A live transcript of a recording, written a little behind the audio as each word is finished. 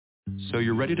So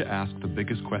you're ready to ask the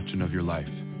biggest question of your life,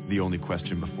 the only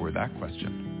question before that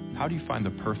question. How do you find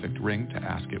the perfect ring to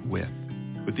ask it with?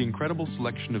 With the incredible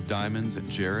selection of diamonds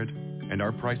at Jared and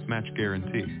our price match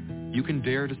guarantee, you can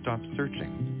dare to stop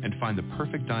searching and find the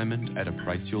perfect diamond at a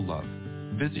price you'll love.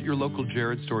 Visit your local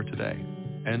Jared store today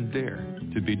and dare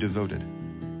to be devoted.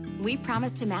 We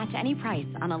promise to match any price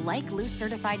on a like loose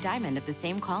certified diamond of the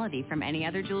same quality from any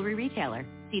other jewelry retailer.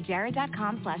 See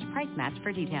jared.com/price match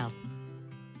for details.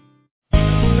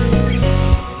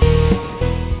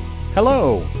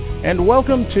 Hello, and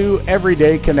welcome to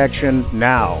Everyday Connection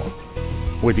Now,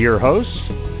 with your hosts,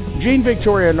 Jean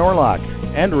Victoria Norlock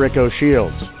and Rico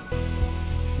Shields,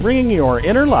 bringing your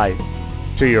inner light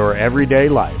to your everyday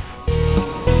life.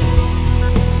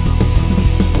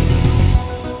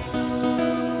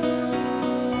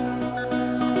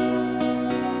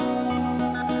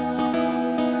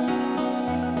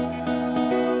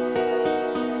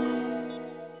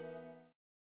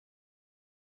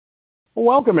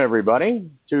 Welcome, everybody,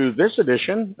 to this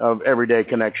edition of Everyday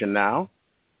Connection Now.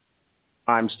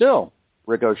 I'm still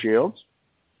Rico Shields,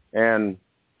 and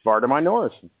far to my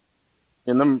north,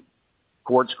 in the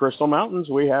Quartz Crystal Mountains,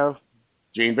 we have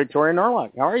Jean Victoria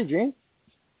Norlock. How are you, Jean?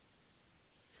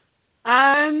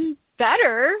 I'm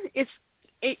better. It's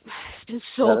been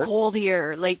so cold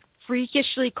here, like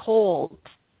freakishly cold.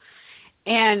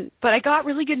 But I got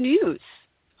really good news.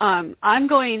 I'm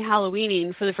going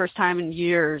Halloweening for the first time in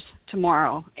years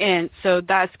tomorrow, and so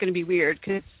that's going to be weird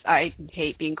because I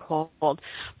hate being cold.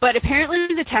 But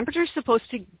apparently the temperature's supposed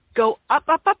to go up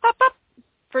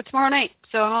for tomorrow night,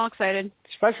 so I'm all excited.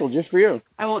 Special just for you.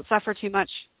 I won't suffer too much.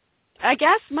 I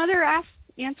guess Mother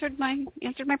answered my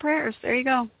prayers. There you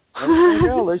go. There you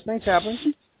go. These things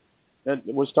happen. I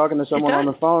was talking to someone on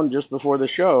the phone just before the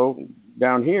show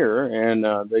down here, and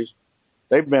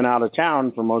they've been out of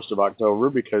town for most of October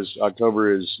because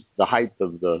October is the height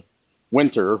of the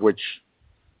winter, which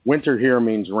winter here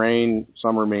means rain,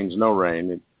 summer means no rain.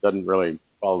 It doesn't really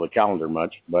follow the calendar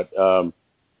much, but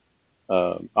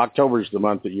October is the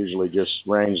month that usually just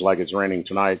rains like it's raining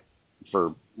tonight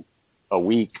for a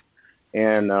week.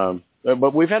 And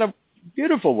but we've had a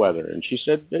beautiful weather. And she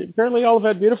said, apparently all have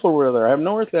had beautiful weather. I have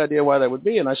no earthly idea why that would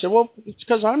be. And I said, well, it's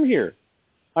because I'm here.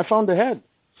 I phoned ahead.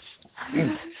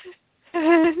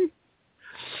 I'm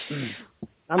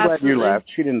glad you laughed.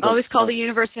 She didn't. Always call the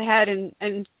universe ahead and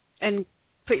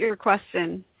put your requests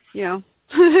in. You know.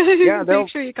 Yeah, make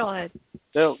sure you call ahead.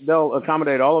 They'll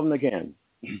accommodate all of them they can.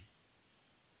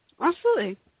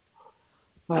 Absolutely.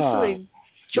 Absolutely.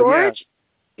 George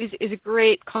is a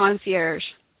great concierge.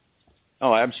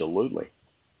 Oh, absolutely.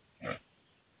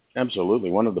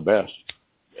 Absolutely, one of the best,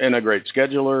 and a great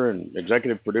scheduler and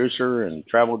executive producer and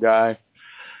travel guy.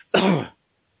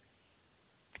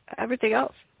 Everything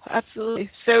else. Absolutely.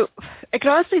 So I can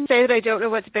honestly say that I don't know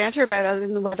what to banter about other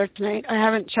than the weather tonight. I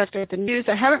haven't checked out the news.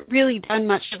 I haven't really done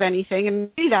much of anything. And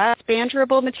maybe that's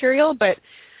banterable material, but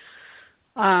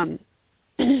I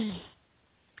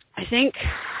think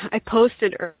I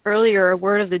posted earlier a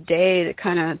word of the day that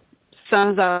kind of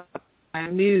sums up my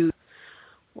mood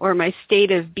or my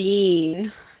state of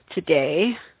being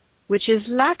today, which is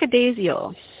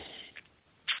lackadaisical.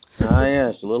 Ah,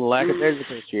 yes, a little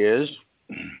lackadaisical she is.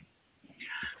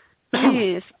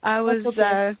 Yes, I was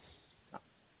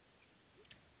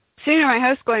sitting in my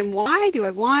house going, why do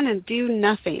I want to do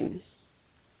nothing?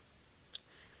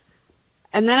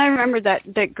 And then I remembered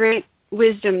that great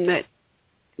wisdom that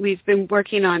we've been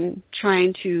working on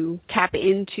trying to tap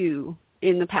into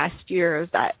in the past year, of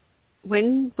that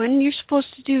when you're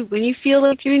supposed to do, when you feel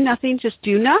like doing nothing, just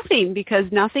do nothing,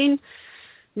 because nothing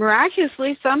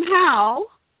miraculously somehow,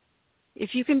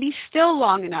 if you can be still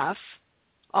long enough,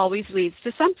 always leads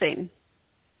to something.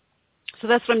 So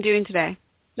that's what I'm doing today.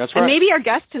 That's right. And maybe our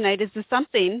guest tonight is the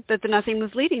something that the nothing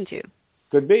was leading to.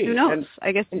 Could be. Who knows?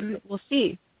 I guess we'll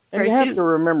see. And you have to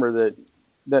remember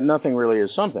that nothing really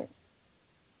is something.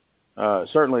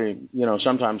 Certainly,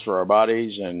 sometimes for our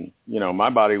bodies, and, my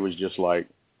body was just like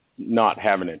not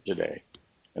having it today.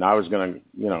 And I was going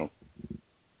to,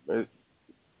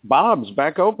 Bob's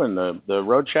back open. The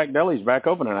Road Shack Deli's back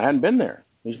open, and I hadn't been there.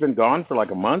 He's been gone for like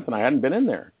a month, and I hadn't been in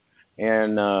there.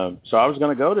 And so I was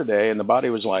going to go today, and the body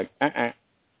was like,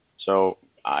 So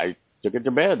I took it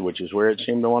to bed, which is where it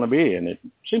seemed to want to be, and it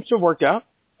seems to have worked out.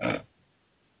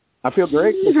 I feel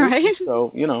great. Right?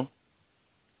 So,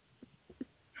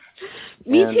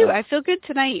 Me too. I feel good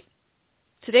tonight.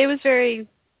 Today was very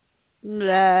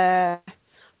blah,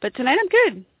 but tonight I'm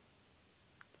good.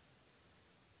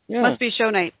 Yeah. Must be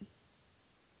show night.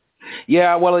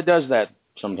 Yeah, well, it does that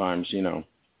sometimes,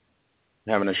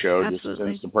 having a show Absolutely. just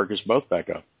tends to perk us both back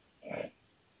up.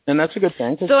 And that's a good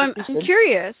thing. So I'm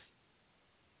curious.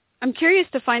 I'm curious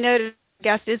to find out if the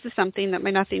guest is something that my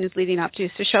nothing is leading up to.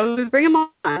 So shall we bring him on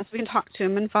so we can talk to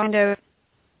him and find out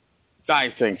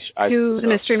who the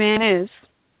mystery man is?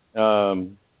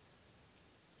 And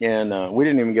we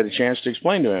didn't even get a chance to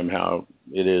explain to him how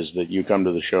it is that you come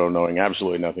to the show knowing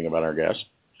absolutely nothing about our guests.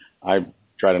 I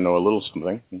try to know a little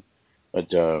something, but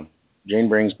Jane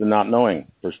brings the not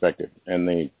knowing perspective and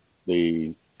the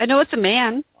I know it's a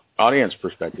man. Audience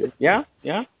perspective. Yeah.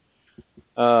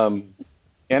 And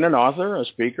an author, a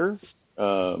speaker,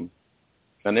 an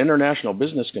international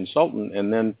business consultant,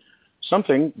 and then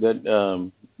something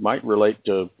that might relate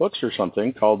to books or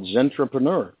something called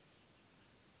Zentrepreneur.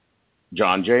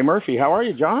 John J. Murphy. How are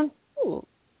you, John? Ooh.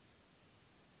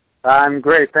 I'm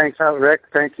great. Thanks, Rick.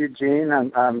 Thank you, Gene.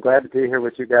 I'm glad to be here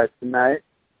with you guys tonight.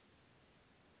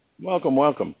 Welcome.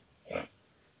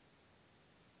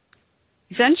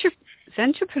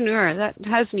 Zentrepreneur, that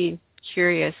has me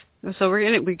curious. So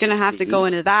we're gonna have to go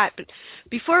into that. But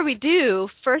before we do,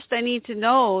 first I need to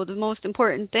know the most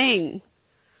important thing.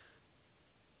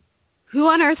 Who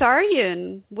on earth are you,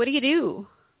 and what do you do?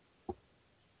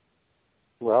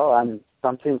 Well, I'm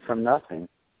something from nothing.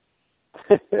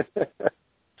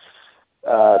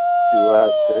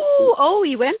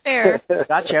 You went there.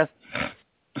 Gotcha.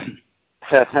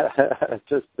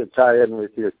 Just to tie in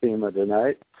with your theme of the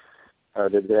night or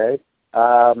today.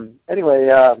 Anyway,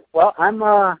 well, I'm.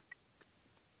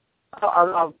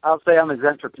 I'll say I'm a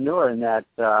Zentrepreneur in that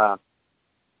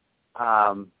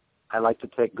I like to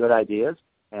take good ideas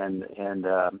and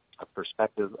a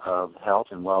perspective of health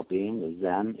and well-being, the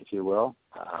Zen, if you will,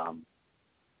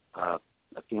 a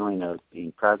feeling of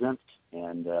being present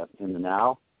and in the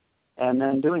now, and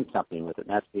then doing something with it.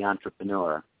 And that's the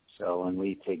entrepreneur. So when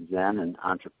we take Zen and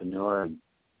entrepreneur and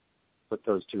put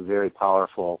those two very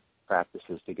powerful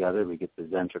practices together, we get the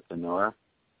Zentrepreneur,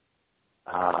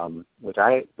 which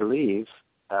I believe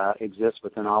exists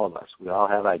within all of us. We all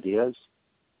have ideas.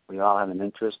 We all have an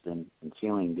interest in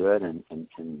feeling good and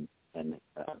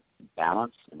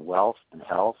balance and wealth and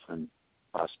health and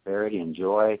prosperity and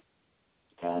joy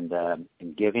and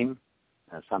giving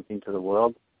something to the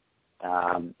world.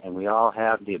 And we all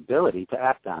have the ability to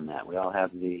act on that. We all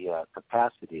have the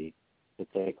capacity to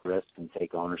take risks and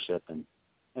take ownership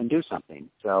and do something.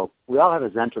 So we all have a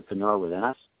Zentrepreneur within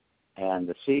us. And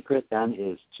the secret then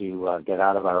is to get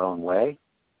out of our own way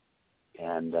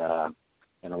and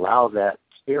allow that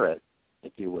spirit,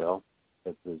 if you will,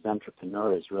 that the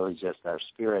Zentrepreneur is really just our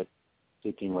spirit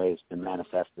seeking ways to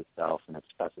manifest itself and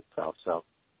express itself. So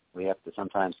we have to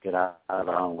sometimes get out of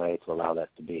our own way to allow that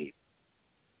to be.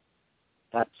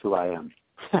 That's who I am.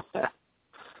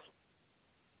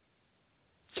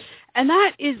 And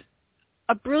that is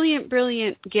a brilliant,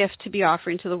 brilliant gift to be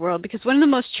offering to the world, because one of the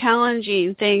most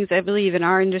challenging things, I believe, in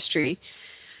our industry,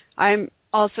 I'm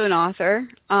also an author,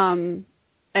 and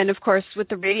of course with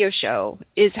the radio show,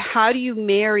 is how do you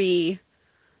marry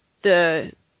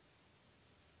the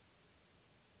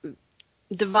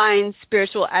divine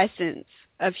spiritual essence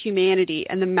of humanity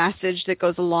and the message that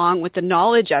goes along with the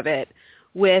knowledge of it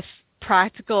with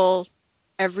practical,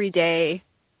 everyday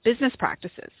business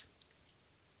practices.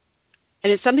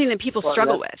 And it's something that people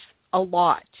struggle with a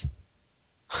lot.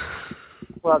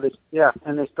 Well,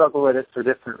 and they struggle with it for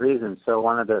different reasons. So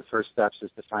one of the first steps is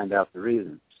to find out the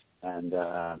reasons. And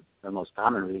the most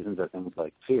common reasons are things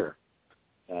like fear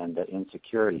and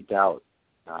insecurity, doubt,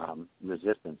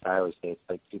 resistance. I always say it's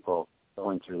like people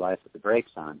going through life with the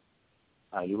brakes on.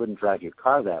 You wouldn't drive your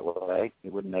car that way.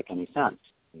 It wouldn't make any sense.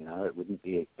 You know, it wouldn't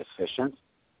be efficient,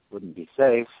 wouldn't be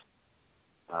safe,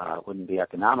 wouldn't be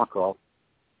economical.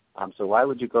 So why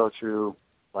would you go through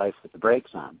life with the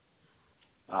brakes on?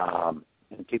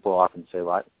 And people often say,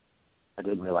 well, I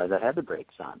didn't realize I had the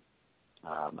brakes on.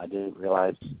 I didn't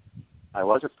realize I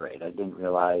was afraid. I didn't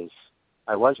realize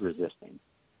I was resisting.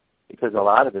 Because a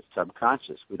lot of it's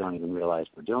subconscious. We don't even realize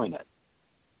we're doing it.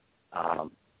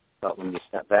 But when you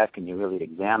step back and you really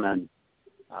examine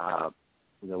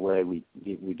the way we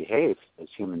behave as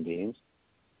human beings,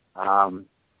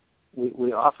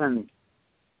 we often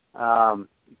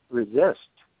resist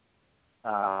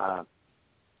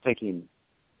taking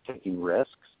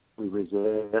risks. We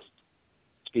resist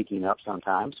speaking up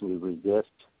sometimes. We resist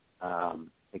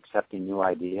accepting new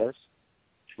ideas.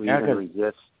 We even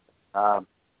resist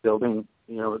building,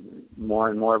 more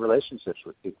and more relationships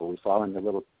with people. We fall into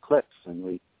little cliques and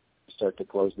we start to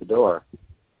close the door.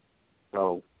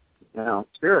 So,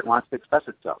 spirit wants to express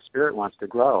itself. Spirit wants to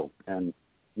grow and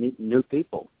meet new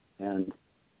people and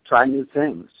try new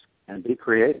things and be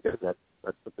creative. That's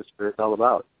what the spirit's all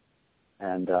about.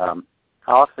 And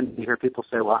How often do you hear people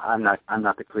say, "Well, I'm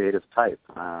not the creative type.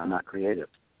 I'm not creative,"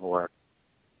 or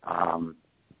I'm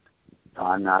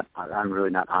really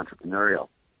not entrepreneurial.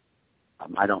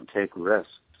 I don't take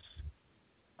risks.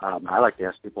 I like to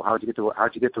ask people, how'd you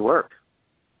get to work?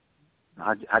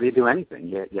 How do you do anything?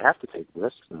 You have to take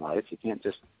risks in life. You can't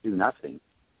just do nothing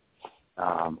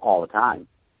all the time.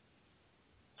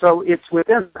 So it's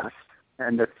within us,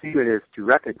 and the secret is to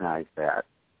recognize that,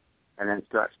 and then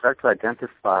start to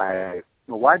identify,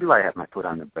 well, why do I have my foot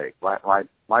on the brake? Why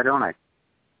don't I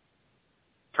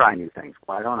try new things?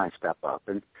 Why don't I step up?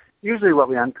 And usually what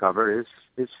we uncover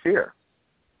is fear.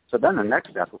 So then the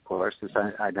next step, of course, is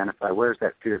to identify where's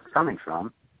that fear coming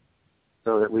from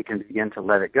so that we can begin to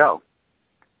let it go.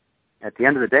 At the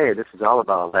end of the day, this is all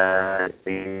about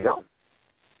letting go.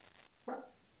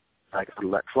 Like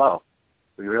let flow.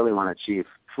 We really want to achieve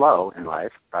flow in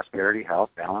life, prosperity,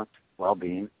 health, balance,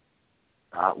 well-being.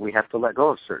 We have to let go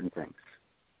of certain things.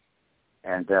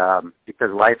 And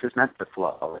because life is meant to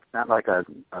flow. It's not like a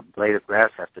blade of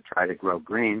grass has to try to grow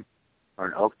green, or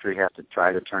an oak tree has to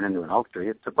try to turn into an oak tree.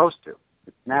 It's supposed to.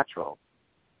 It's natural.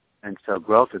 And so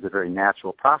growth is a very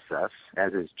natural process,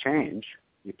 as is change.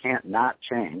 You can't not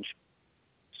change.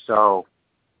 So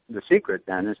the secret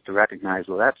then is to recognize,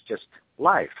 well, that's just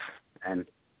life. And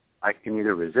I can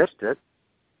either resist it,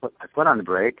 put my foot on the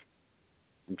brake,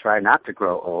 and try not to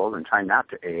grow old and try not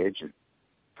to age and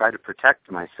try to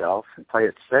protect myself and play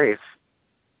it safe.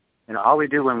 And all we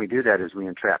do when we do that is we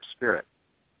entrap spirit.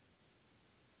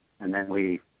 And then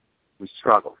we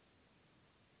struggle.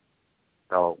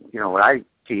 So, what I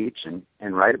teach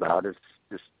and write about is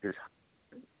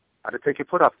how to take your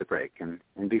foot off the brake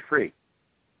and be free.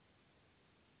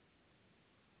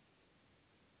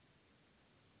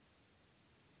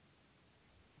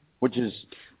 Which is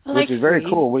very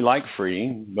cool. We like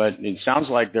free, but it sounds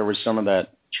like there was some of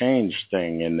that change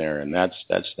thing in there, and that's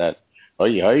that.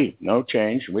 Hey, no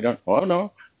change. We don't. Oh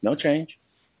no change.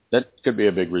 That could be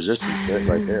a big resistance to it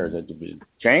right there. That to be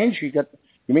change.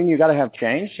 You mean you got to have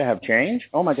change to have change?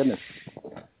 Oh my goodness.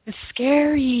 It's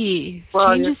scary.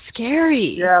 Change is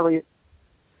scary. Yeah.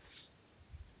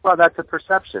 Well, that's a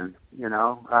perception.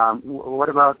 What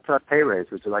about pay raise?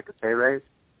 Would you like a pay raise?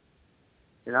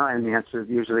 And the answer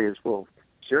usually is, well,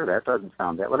 sure, that doesn't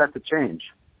sound bad. Well, that's a change.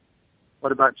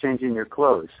 What about changing your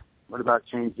clothes? What about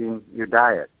changing your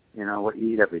diet? What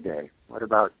you eat every day? What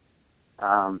about,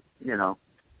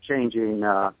 changing?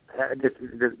 The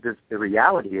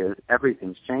reality is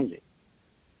everything's changing,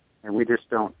 and we just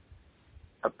don't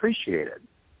appreciate it.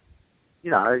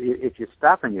 If you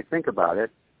stop and you think about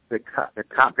it, the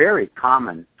very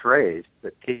common phrase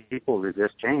that people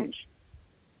resist change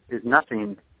is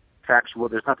nothing factual.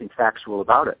 There's nothing factual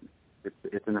about it.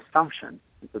 It's an assumption.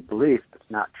 It's a belief that's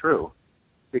not true,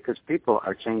 because people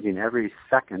are changing every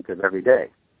second of every day.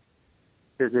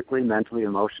 Physically, mentally,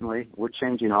 emotionally, we're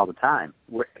changing all the time.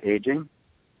 We're aging.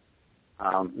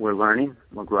 We're learning.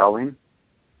 We're growing.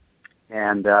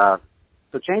 And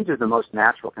so change is the most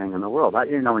natural thing in the world.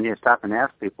 When you stop and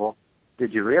ask people,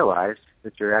 did you realize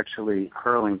that you're actually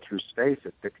hurling through space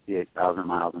at 68,000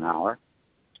 miles an hour,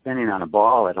 spinning on a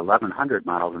ball at 1,100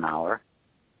 miles an hour?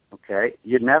 Okay,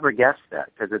 you'd never guess that,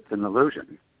 because it's an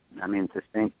illusion. To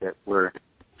think that we're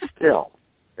still,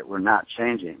 that we're not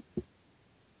changing.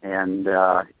 And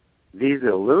these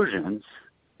illusions,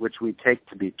 which we take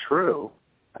to be true,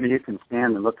 you can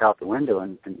stand and look out the window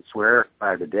and swear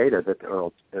by the data that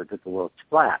the world's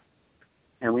flat.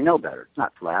 And we know better. It's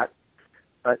not flat.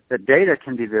 But the data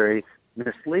can be very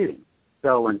misleading.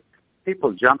 So when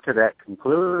people jump to that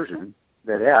conclusion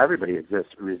that everybody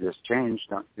resists change,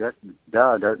 don't you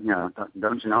know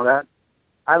that?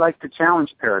 I like to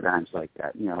challenge paradigms like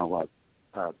that,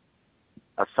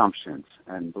 assumptions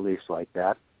and beliefs like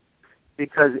that,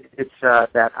 because it's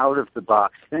that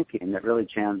out-of-the-box thinking that really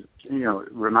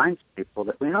reminds people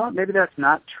that, maybe that's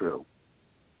not true.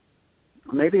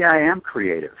 Maybe I am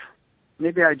creative.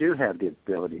 Maybe I do have the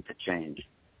ability to change.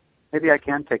 Maybe I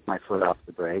can take my foot off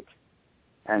the brake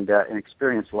and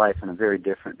experience life in a very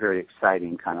different, very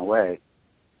exciting kind of way.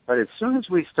 But as soon as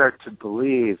we start to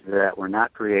believe that we're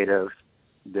not creative,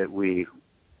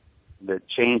 that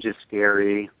change is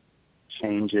scary,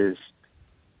 change is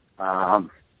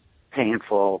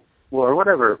painful, or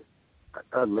whatever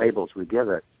labels we give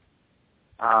it,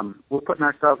 we're putting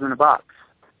ourselves in a box.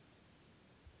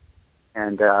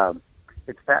 And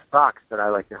it's that box that I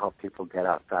like to help people get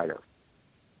outside of.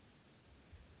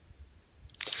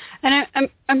 And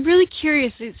I'm really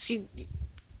curious.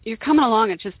 You're coming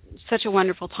along at just such a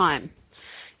wonderful time,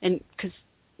 and because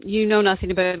you know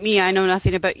nothing about me, I know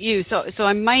nothing about you. So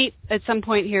I might at some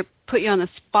point here put you on the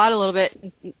spot a little bit,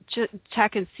 and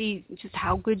check and see just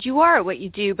how good you are at what you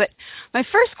do. But my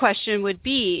first question would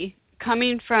be,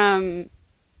 coming from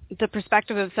the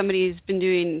perspective of somebody who's been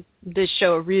doing this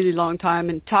show a really long time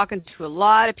and talking to a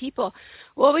lot of people,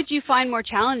 what would you find more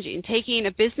challenging, taking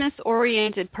a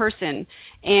business-oriented person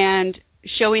and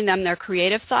showing them their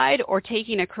creative side, or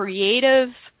taking a creative,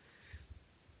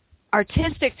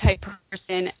 artistic type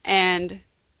person and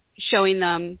showing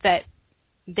them that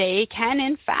they can,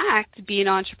 in fact, be an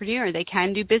entrepreneur, they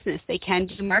can do business, they can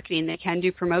do marketing, they can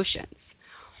do promotions?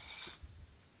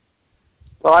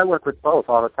 Well, I work with both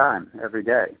all the time, every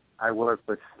day. I'm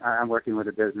working with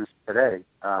a business today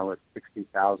with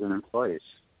 60,000 employees.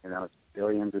 It's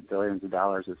billions and billions of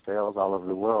dollars of sales all over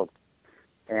the world.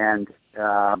 And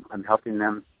I'm helping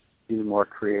them be more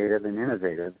creative and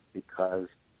innovative because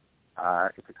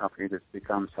it's a company that's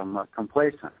become somewhat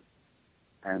complacent.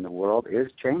 And the world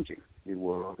is changing.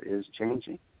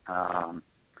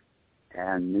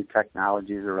 And new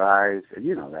technologies arise. And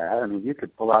you know that. I mean, you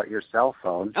could pull out your cell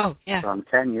phone from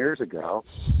 10 years ago,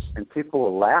 and people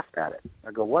will laugh at it.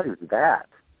 I go, what is that?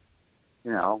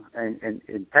 And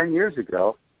 10 years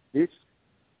ago, these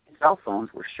cell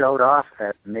phones were showed off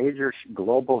at major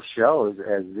global shows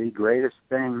as the greatest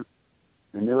thing,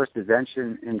 the newest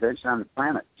invention on the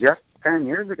planet, just 10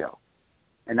 years ago.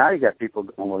 And now you got people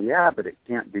going, well, yeah, but it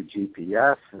can't do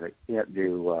GPS, and it can't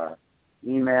do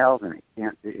emails, and it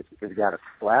can't do, it's got a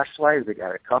flashlight, has it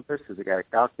got a compass, has it got a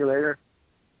calculator?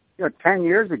 10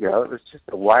 years ago, it was just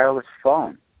a wireless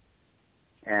phone,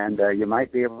 and you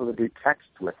might be able to do text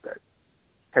with it.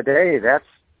 Today, that's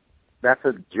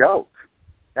a joke.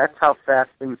 That's how fast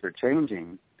things are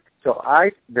changing. So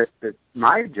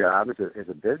my job as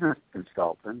a business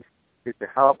consultant is to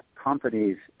help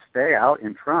companies stay out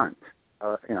in front,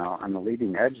 on the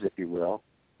leading edge, if you will,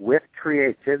 with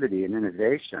creativity and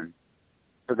innovation,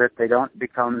 so that they don't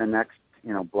become the next,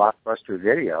 blockbuster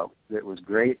video that was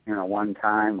great, one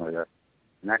time, or the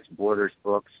next Borders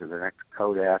Books or the next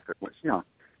Kodak, or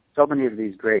so many of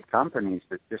these great companies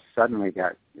that just suddenly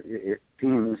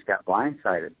teams got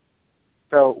blindsided.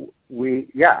 So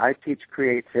I teach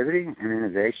creativity and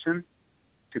innovation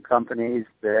to companies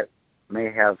that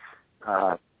may have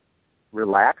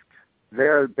relaxed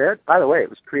there a bit. By the way, it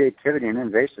was creativity and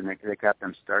innovation that got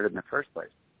them started in the first place.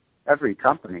 Every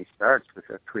company starts with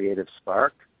a creative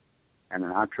spark and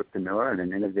an entrepreneur and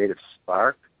an innovative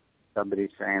spark. Somebody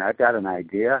saying, I've got an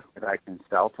idea that I can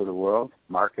sell to the world,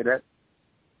 market it,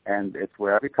 and it's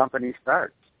where every company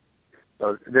starts.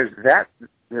 So there's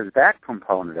that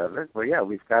component of it. Well,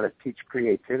 we've got to teach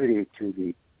creativity to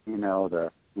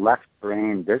the left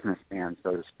brain businessman,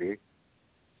 so to speak,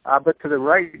 but to the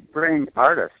right brain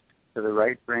artist, to the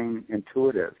right brain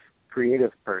intuitive,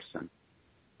 creative person.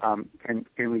 Can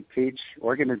we teach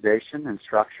organization and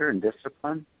structure and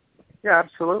discipline? Yeah,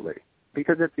 absolutely.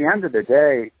 Because at the end of the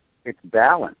day, it's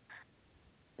balance.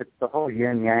 It's the whole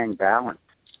yin-yang balance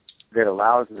that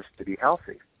allows us to be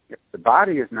healthy. If the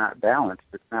body is not balanced,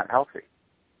 it's not healthy.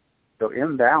 So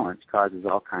imbalance causes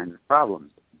all kinds of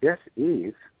problems.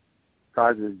 Dis-ease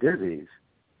causes disease.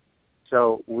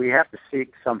 So we have to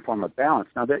seek some form of balance.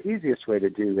 Now, the easiest way to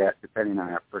do that, depending on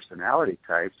our personality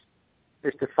types,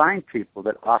 is to find people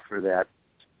that offer that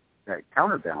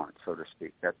counterbalance, so to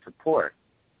speak, that support.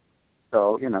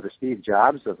 So, the Steve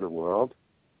Jobs of the world,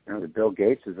 the Bill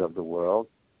Gateses of the world,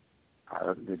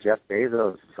 the Jeff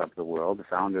Bezos of the world, the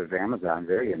founder of Amazon,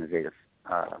 very innovative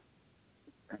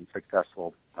and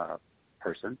successful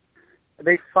person.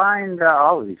 They find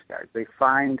all of these guys. They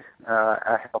find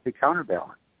a healthy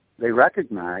counterbalance. They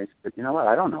recognize that,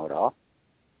 I don't know it all.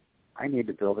 I need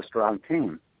to build a strong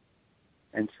team.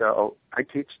 And so I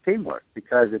teach teamwork,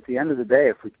 because at the end of the day,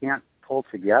 if we can't pull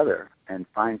together and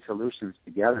find solutions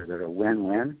together that are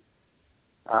win-win,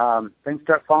 things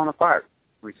start falling apart.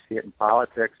 We see it in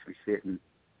politics. We see it in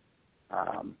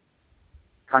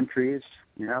countries.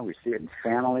 We see it in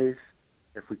families.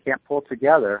 If we can't pull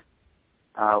together,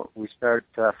 we start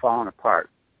falling apart.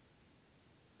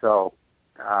 So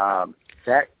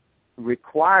that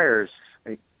requires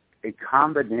a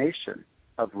combination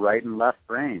of right and left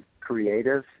brain,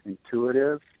 creative,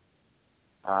 intuitive,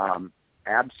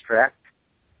 abstract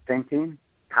thinking,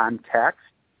 context,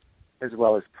 as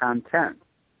well as content.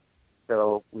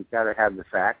 So we've got to have the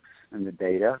facts and the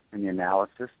data and the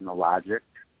analysis and the logic,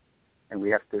 and we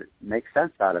have to make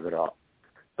sense out of it all.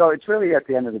 So it's really, at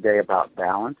the end of the day, about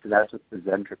balance, and that's what the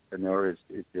Zentrepreneur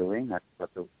is doing. That's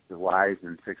what the wise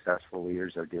and successful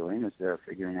leaders are doing, is they're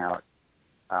figuring out,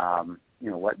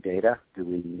 what data do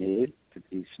we need to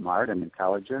be smart and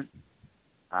intelligent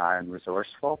and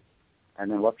resourceful,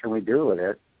 and then what can we do with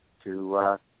it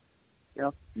to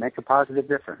make a positive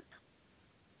difference.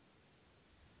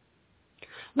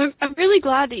 Look, I'm really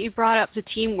glad that you brought up the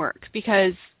teamwork,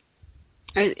 because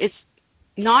it's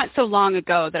not so long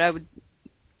ago that I would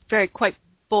quite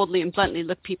boldly and bluntly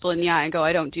look people in the eye and go,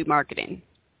 I don't do marketing.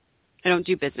 I don't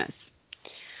do business.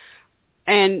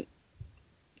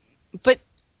 But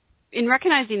in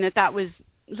recognizing that was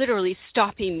literally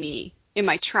stopping me in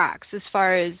my tracks as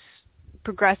far as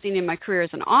progressing in my career as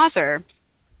an author,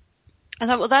 I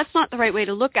thought, well, that's not the right way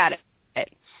to look at it.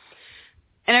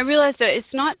 And I realized that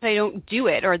it's not that I don't do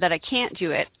it or that I can't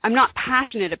do it. I'm not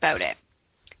passionate about it.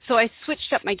 So I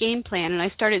switched up my game plan and I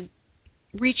started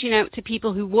reaching out to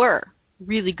people who were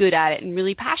really good at it and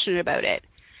really passionate about it.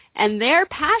 And their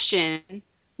passion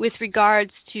with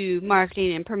regards to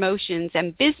marketing and promotions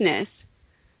and business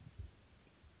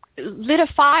lit a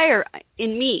fire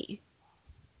in me.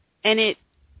 And it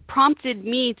prompted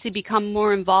me to become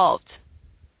more involved.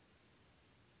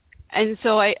 And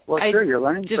so I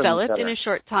developed in a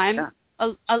short time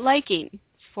a liking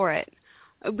for it,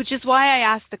 which is why I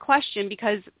asked the question,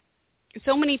 because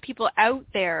so many people out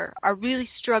there are really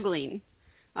struggling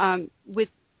with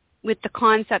the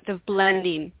concept of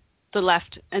blending the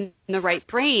left and the right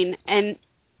brain. And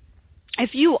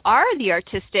if you are the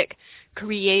artistic,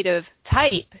 creative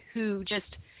type who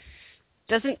just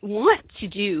doesn't want to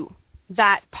do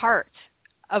that part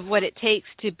of what it takes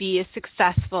to be a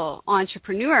successful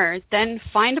entrepreneur, then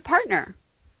find a partner,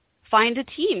 find a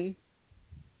team,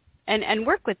 and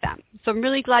work with them. So I'm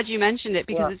really glad you mentioned it,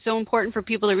 because it's so important for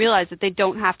people to realize that they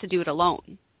don't have to do it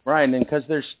alone. Right, and because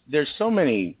there's so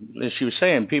many, as she was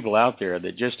saying, people out there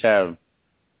that just have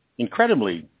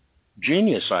incredibly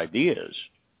genius ideas,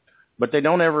 but they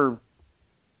don't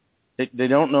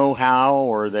know how,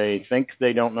 or they think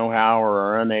they don't know how, or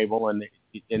are unable, and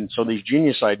so these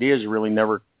genius ideas really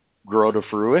never grow to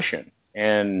fruition,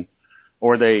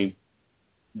 or they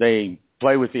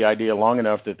play with the idea long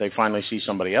enough that they finally see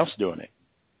somebody else doing it,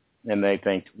 and they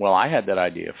think, well, I had that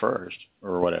idea first,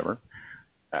 or whatever.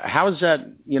 How is that,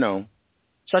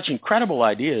 such incredible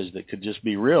ideas that could just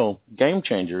be real game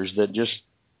changers that just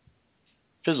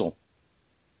fizzle?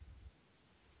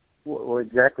 Well,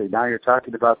 exactly. Now you're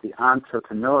talking about the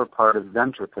entrepreneur part of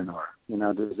Zentrepreneur.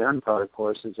 The Zen part, of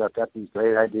course, is I've got these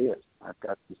great ideas. I've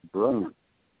got this brilliant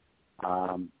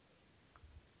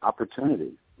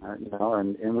opportunity,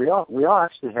 and we all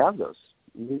actually have those.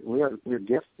 We're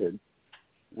gifted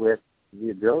with the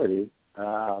ability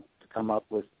to come up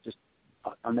with just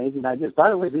amazing ideas.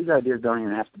 By the way, these ideas don't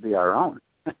even have to be our own.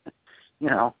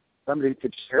 Somebody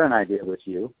could share an idea with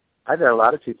you. I've had a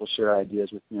lot of people share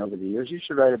ideas with me over the years. You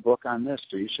should write a book on this,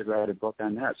 or you should write a book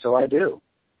on that. So I do.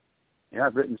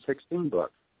 I've written 16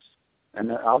 books,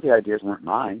 and all the ideas weren't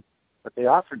mine, but they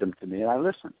offered them to me, and I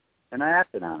listened, and I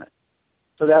acted on it.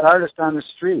 So that artist on the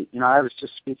street, I was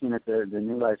just speaking at the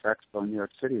New Life Expo in New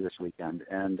York City this weekend,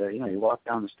 and, you walk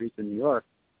down the streets in New York,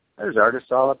 there's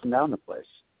artists all up and down the place.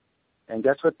 And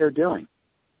guess what they're doing?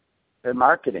 They're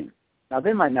marketing. Now,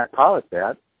 they might not call it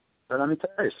that, but let me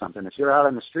tell you something. If you're out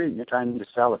on the street and you're trying to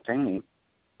sell a painting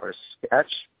or a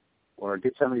sketch or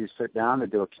get somebody to sit down to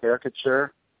do a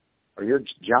caricature, or you're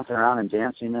jumping around and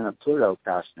dancing in a Pluto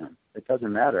costume, it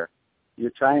doesn't matter.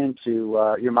 You're trying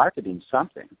to, you're marketing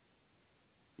something.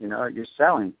 You're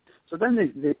selling. So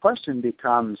then the question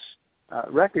becomes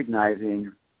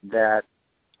recognizing that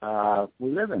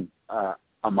we live in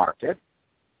a market,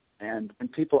 and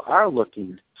people are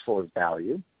looking for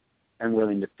value and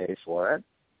willing to pay for it.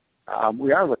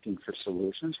 We are looking for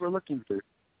solutions. We're looking for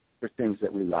things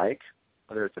that we like,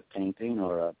 whether it's a painting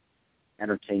or a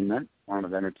form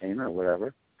of entertainment or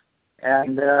whatever.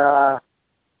 And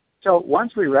so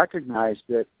once we recognize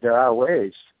that there are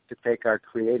ways to take our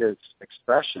creative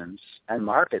expressions and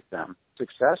market them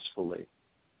successfully,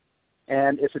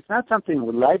 and if it's not something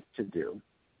we like to do,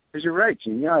 because you're right,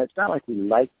 Gene, it's not like we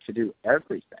like to do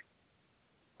everything.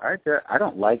 All right, I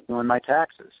don't like doing my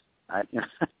taxes. I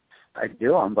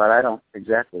do them, but I don't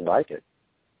exactly like it.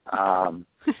 And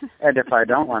if I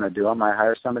don't want to do them, I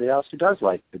hire somebody else who does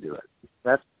like to do it.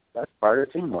 That's part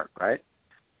of teamwork, right?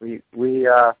 We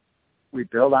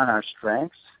build on our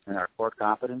strengths and our core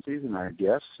competencies and our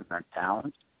gifts and our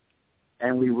talents,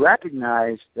 and we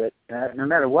recognize that no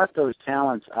matter what those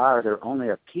talents are, they're only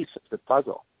a piece of the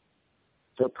puzzle.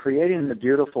 So creating the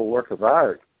beautiful work of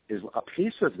art is a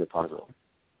piece of the puzzle.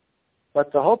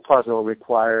 But the whole puzzle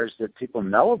requires that people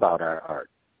know about our art,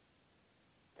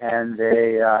 and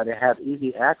they have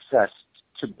easy access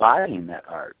to buying that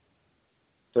art,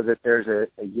 so that there's a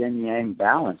yin-yang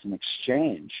balance, an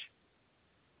exchange.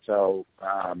 So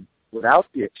without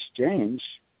the exchange,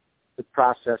 the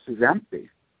process is empty.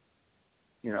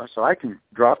 So I can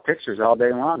draw pictures all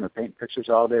day long or paint pictures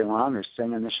all day long or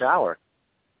sing in the shower.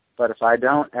 But if I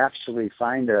don't actually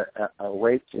find a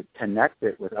way to connect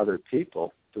it with other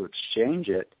people, to exchange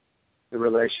it, the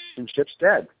relationship's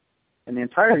dead. And the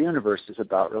entire universe is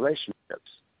about relationships.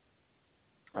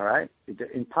 All right?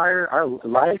 Our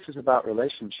life is about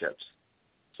relationships.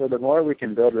 So the more we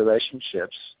can build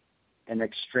relationships and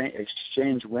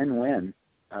exchange win-win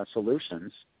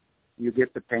solutions, you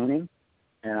get the painting,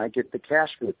 and I get the cash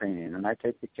for the painting, and I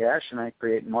take the cash and I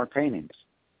create more paintings.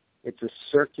 It's a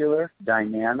circular,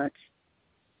 dynamic,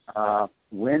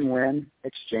 win-win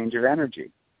exchange of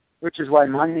energy, which is why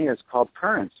money is called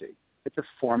currency. It's a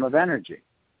form of energy.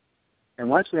 And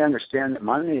once we understand that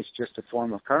money is just a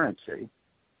form of currency,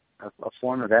 a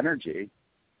form of energy,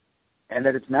 and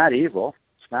that it's not evil,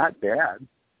 it's not bad.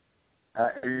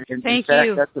 Thank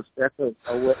you. That's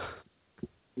a way.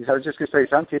 I was just going to say,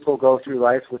 some people go through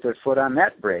life with their foot on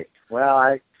that brake. Well,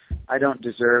 I don't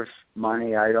deserve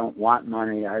money. I don't want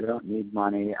money. I don't need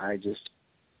money.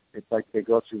 It's like they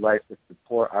go through life with the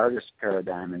poor artist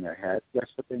paradigm in their head. Guess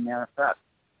what they manifest?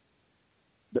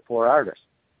 The poor artist.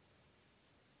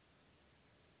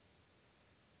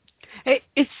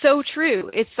 It's so true.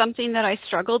 It's something that I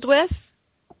struggled with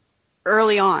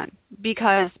early on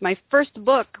because my first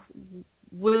book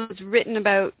was written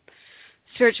about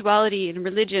spirituality and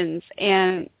religions,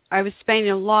 and I was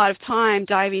spending a lot of time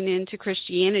diving into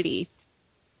Christianity.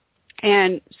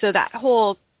 And so that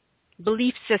whole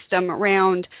belief system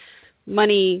around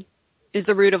money is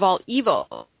the root of all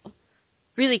evil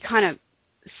really kind of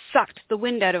sucked the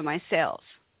wind out of my sails.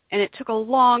 And it took a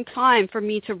long time for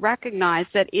me to recognize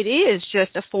that it is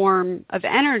just a form of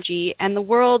energy, and the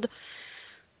world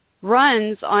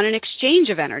runs on an exchange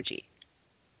of energy.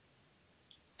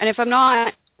 And if I'm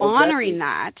not honoring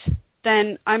that,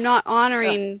 then I'm not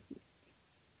honoring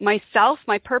myself,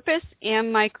 my purpose,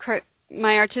 and my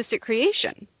artistic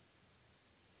creation.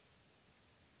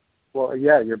 Well,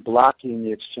 yeah, you're blocking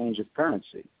the exchange of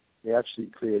currency. You're actually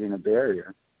creating a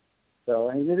barrier. So,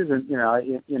 I mean, it isn't,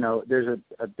 there's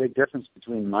a big difference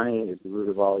between money is the root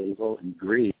of all evil and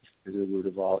greed is the root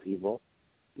of all evil.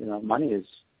 Money is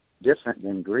different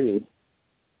than greed.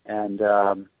 And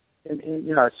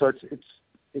so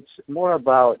it's more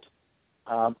about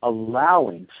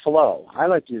allowing flow. I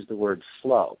like to use the word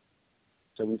flow.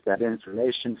 So we've got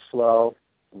information flow,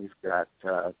 we've got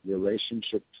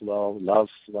relationship flow, love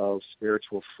flow,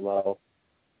 spiritual flow.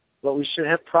 But we should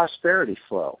have prosperity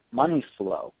flow, money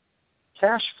flow,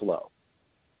 cash flow.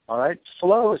 All right,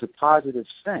 flow is a positive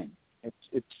thing.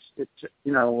 It's if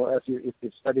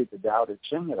you studied the Tao Te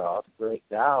Ching at all, the great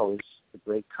Tao is the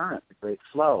great current, the great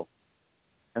flow.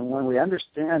 And when we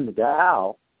understand the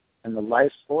Tao and the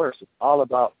life force, it's all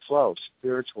about flow,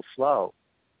 spiritual flow.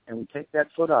 And we take that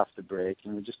foot off the brake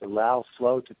and we just allow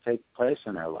flow to take place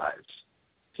in our lives,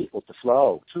 people to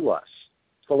flow to us.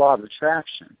 It's the law of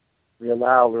attraction. We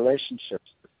allow relationships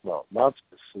to flow, love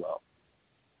to flow.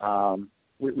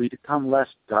 We become less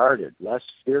guarded, less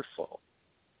fearful,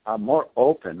 more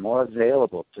open, more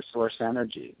available to source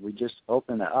energy. We just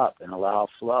open it up and allow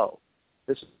flow.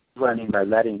 This is what I mean by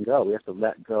letting go. We have to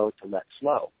let go to let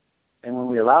flow. And when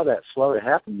we allow that flow to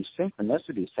happen, these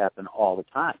synchronicities happen all the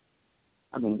time.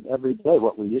 I mean, every day,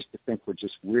 what we used to think were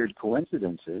just weird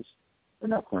coincidences, they're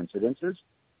no coincidences.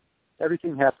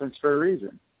 Everything happens for a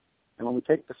reason. And when we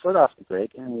take the foot off the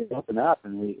brake and we open up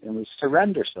and we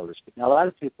surrender, so to speak. Now, a lot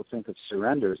of people think of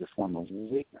surrender as a form of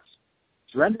weakness.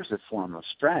 Surrender is a form of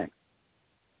strength.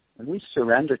 When we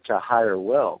surrender to a higher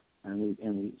will and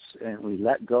we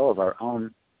let go of our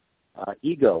own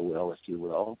ego will, if you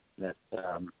will, that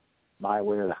my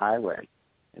way or the highway,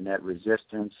 and that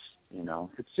resistance,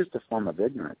 it's just a form of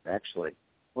ignorance, actually.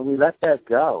 When we let that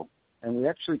go and we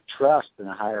actually trust in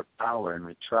a higher power and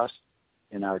we trust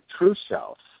in our true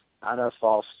self, not our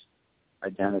false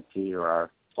identity or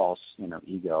our false,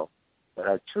 ego, but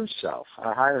our true self,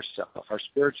 our higher self, our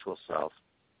spiritual self,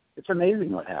 it's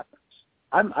amazing what happens.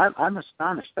 I'm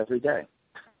astonished every day.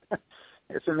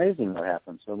 It's amazing what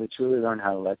happens when we truly learn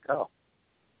how to let go.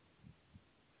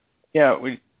 Yeah,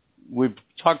 we've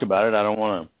talked about it. I don't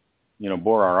want to,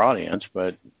 bore our audience,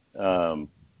 but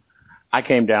I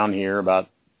came down here about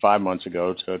 5 months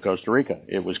ago to Costa Rica.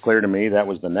 It was clear to me that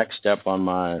was the next step on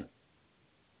my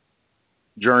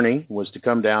journey, was to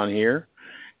come down here,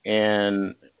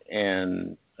 and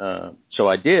so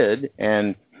I did,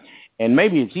 and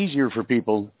maybe it's easier for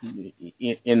people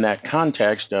in that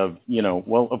context of,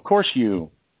 well, of course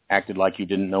you acted like you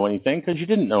didn't know anything because you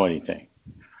didn't know anything,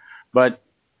 but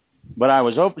I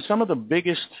was open. Some of the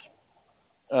biggest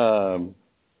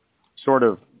sort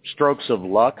of strokes of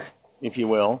luck, if you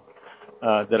will,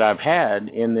 that I've had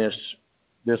in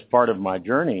this part of my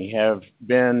journey have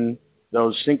been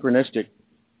those synchronistic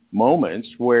moments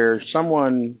where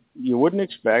someone you wouldn't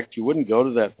expect, you wouldn't go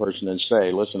to that person and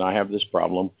say, listen, I have this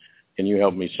problem. Can you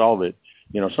help me solve it?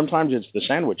 Sometimes it's the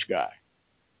sandwich guy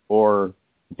or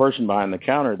the person behind the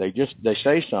counter. They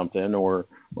say something, or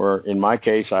in my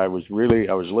case, I was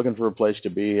looking for a place to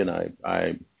be, and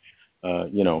I'm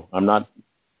not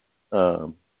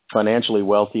financially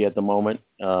wealthy at the moment,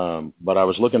 but I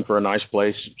was looking for a nice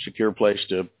place, secure place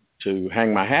to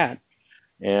hang my hat,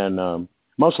 and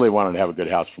mostly wanted to have a good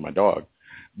house for my dog.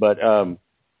 But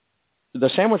the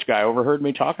sandwich guy overheard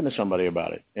me talking to somebody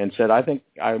about it and said, I think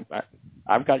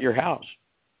I've got your house.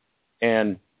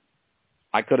 And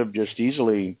I could have just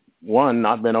easily, one,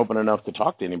 not been open enough to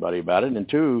talk to anybody about it, and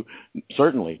two,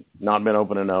 certainly not been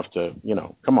open enough to,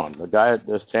 come on,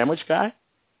 the sandwich guy?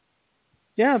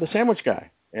 Yeah, the sandwich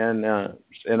guy. And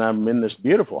I'm in this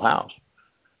beautiful house.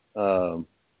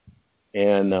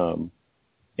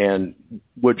 And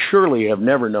would surely have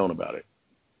never known about it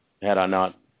had I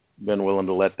not been willing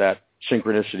to let that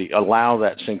allow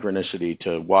that synchronicity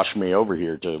to wash me over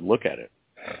here to look at it.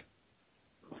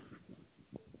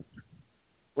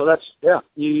 Well,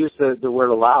 you use the word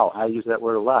allow. I use that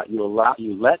word a lot. You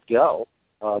let go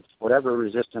of whatever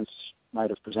resistance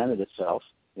might have presented itself.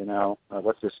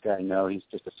 What's this guy know? He's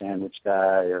just a sandwich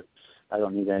guy, or I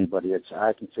don't need anybody.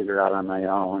 I can figure it out on my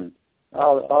own.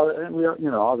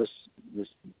 All this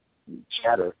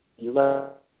chatter. You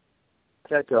let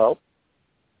that go,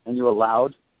 and you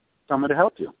allowed someone to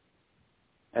help you.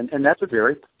 And that's a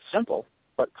very simple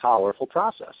but powerful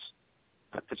process,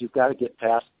 because you've got to get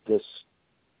past this,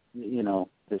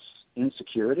 this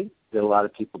insecurity that a lot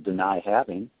of people deny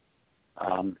having,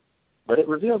 but it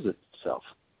reveals itself.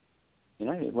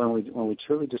 When we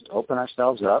truly just open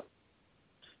ourselves up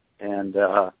and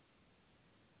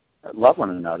love one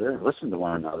another, listen to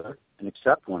one another, and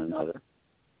accept one another,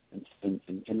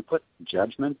 and put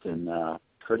judgment and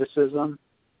criticism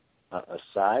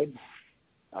aside,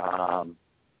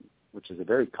 which is a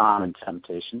very common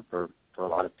temptation for a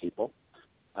lot of people.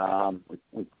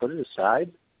 We put it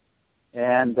aside,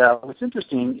 and what's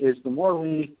interesting is the more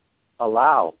we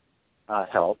allow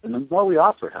help, and the more we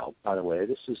offer help, by the way,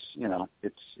 this is,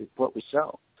 it's what we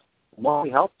sow. The more we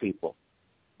help people,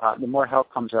 the more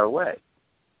help comes our way.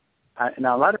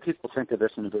 Now, a lot of people think of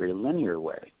this in a very linear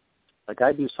way. Like,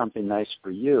 I do something nice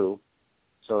for you,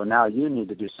 so now you need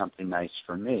to do something nice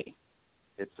for me.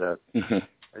 It's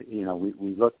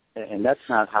we look, and that's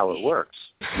not how it works.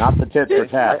 Not the tit for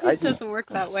tat. It doesn't work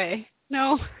that way.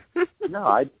 No.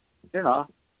 No,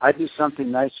 I do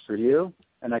something nice for you,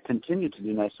 and I continue to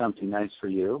do something nice for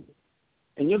you,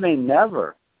 and you may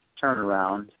never turn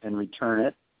around and return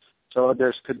it. So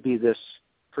there could be this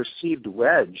perceived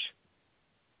wedge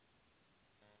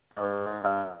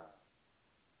or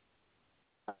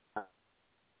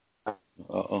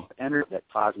energy, that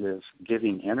positive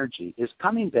giving energy is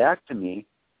coming back to me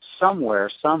somewhere,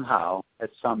 somehow, at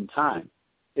some time.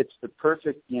 It's the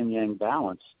perfect yin-yang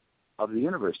balance of the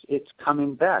universe. It's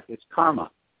coming back. It's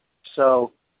karma.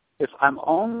 So if I'm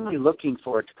only looking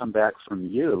for it to come back from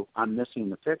you, I'm missing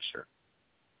the picture.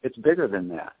 It's bigger than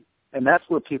that. And that's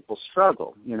where people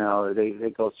struggle.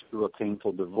 They go through a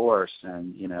painful divorce,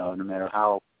 and, no matter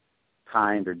how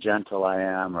kind or gentle I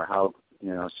am, or how,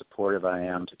 supportive I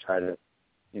am to try to,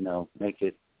 make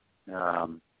it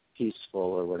peaceful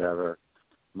or whatever,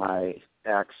 my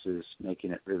ex is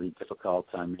making it really difficult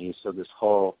on me. So this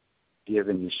whole give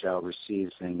and you shall receive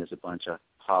thing is a bunch of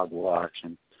hogwash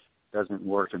and doesn't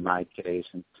work in my case.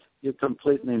 And you're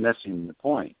completely missing the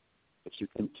point. If you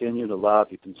continue to love,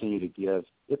 you continue to give,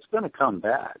 it's going to come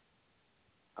back.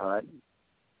 All right?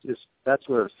 That's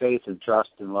where faith and trust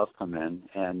and love come in,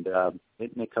 and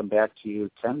it may come back to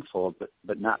you tenfold,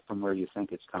 but not from where you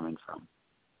think it's coming from.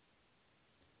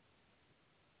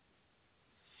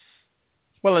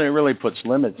 Well, and it really puts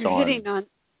limits on. You're hitting on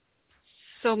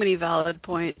so many valid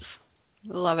points.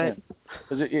 I love it.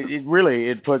 Yeah. It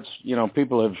really puts,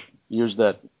 people have used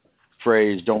that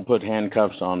phrase, don't put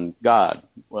handcuffs on God.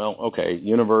 Well, okay,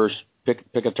 universe, pick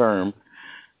a term.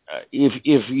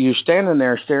 If you're standing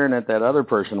there staring at that other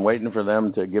person, waiting for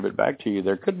them to give it back to you,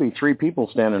 there could be 3 people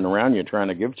standing around you trying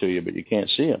to give to you, but you can't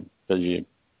see them because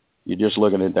you're just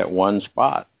looking at that one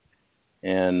spot.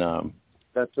 And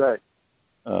that's right.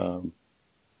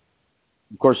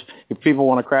 Of course, if people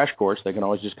want a crash course, they can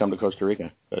always just come to Costa Rica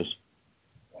because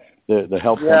the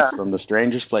help comes from the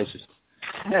strangest places.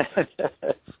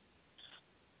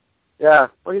 Yeah.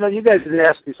 Well, you guys had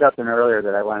asked me something earlier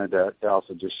that I wanted to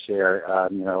also just share,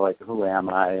 like who am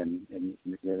I, and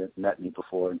you met me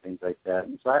before and things like that.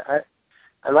 And so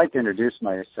I'd like to introduce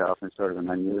myself in sort of an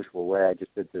unusual way. I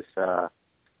just did this,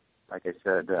 like I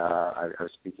said, I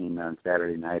was speaking on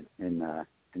Saturday night in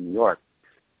New York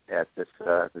at this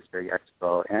big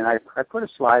expo, and I put a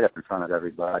slide up in front of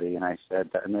everybody, and I said,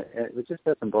 and it just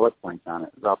had some bullet points on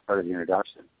it. It was all part of the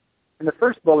introduction. And the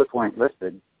first bullet point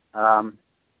listed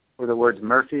were the words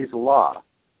Murphy's Law.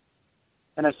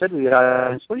 And I said to the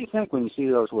audience, what do you think when you see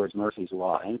those words, Murphy's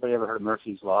Law? Anybody ever heard of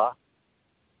Murphy's Law?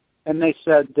 And they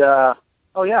said,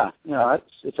 oh, yeah, that's,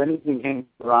 if anything came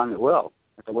wrong, it will,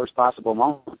 at the worst possible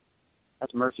moment.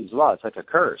 That's Murphy's Law. It's like a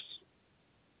curse.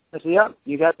 I said, yep,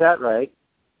 you got that right.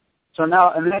 So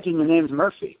now imagine your name's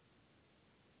Murphy,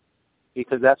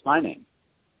 because that's my name.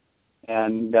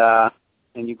 And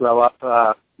you grow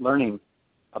up learning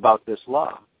about this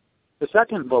law. The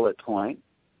second bullet point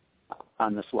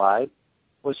on the slide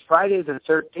was Friday the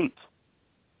 13th.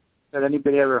 Did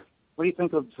anybody ever, what do you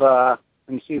think of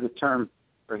when you see the term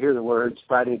or hear the words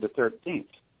Friday the 13th?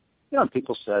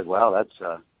 People said, well, that's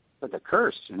like a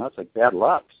curse. It's like bad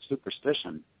luck,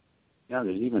 superstition.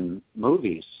 There's even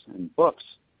movies and books,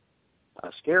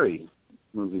 scary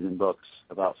movies and books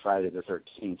about Friday the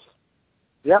 13th.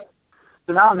 Yep.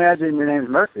 So now imagine your name's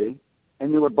Murphy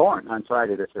and you were born on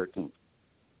Friday the 13th.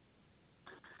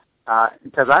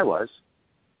 Because I was.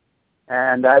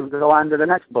 And I would go on to the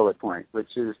next bullet point,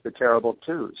 which is the terrible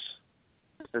twos.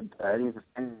 Anybody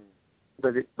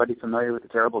familiar with the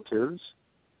terrible twos?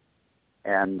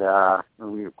 And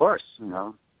we, of course,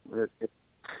 you've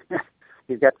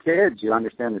got kids, you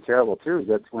understand the terrible twos.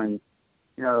 That's when,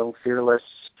 fearless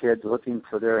kids looking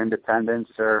for their independence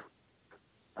or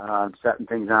setting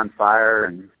things on fire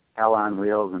and hell on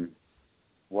wheels and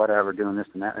whatever, doing this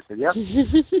and that. I said, yep,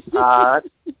 that's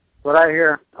what I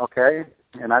hear. Okay.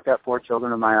 And I've got 4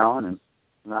 children of my own, and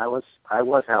I was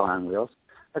hell on wheels.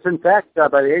 As in fact, by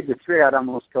the age of 3, I'd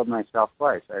almost killed myself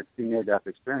twice. I had 3 near-death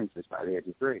experiences by the age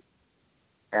of 3.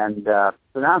 And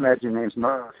so now imagine your name's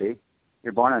Murphy.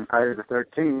 You're born on Friday the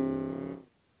 13th,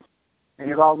 and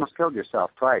you've almost killed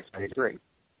yourself twice by age 3.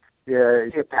 Do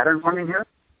you see a pattern forming here?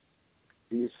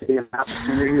 Do you see an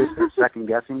opportunity to start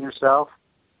second-guessing yourself,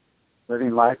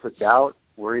 living life with doubt,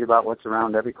 worried about what's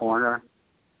around every corner,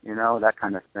 that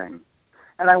kind of thing?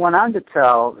 And I went on to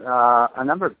tell a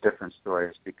number of different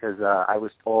stories because I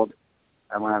was told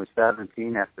when I was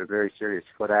 17, after a very serious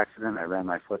foot accident, I ran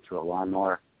my foot through a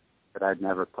lawnmower, that I'd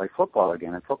never play football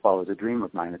again. And football was a dream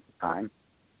of mine at the time. In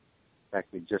fact,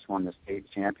 we just won the state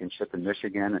championship in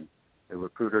Michigan, and the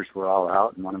recruiters were all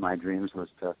out, and one of my dreams was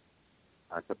to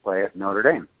play at Notre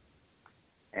Dame.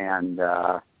 And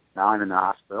now I'm in the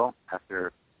hospital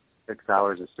after 6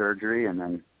 hours of surgery, and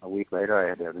then a week later I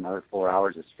had to have another 4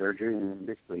 hours of surgery and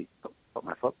basically put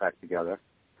my foot back together.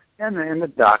 And the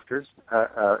doctors,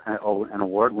 an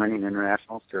award-winning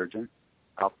international surgeon,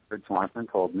 Alfred Swanson,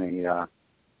 told me,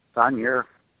 son, your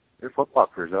football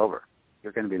career's over.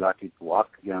 You're going to be lucky to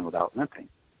walk again without limping.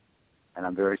 And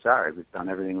I'm very sorry. We've done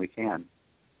everything we can.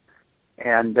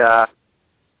 And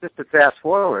just to fast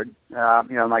forward,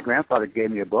 my grandfather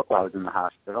gave me a book while I was in the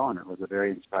hospital, and it was a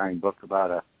very inspiring book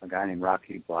about a guy named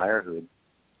Rocky Bleier who had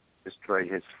destroyed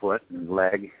his foot and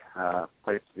leg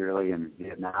quite severely in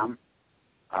Vietnam.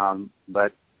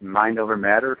 But mind over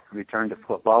matter, returned to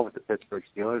football with the Pittsburgh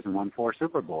Steelers and won 4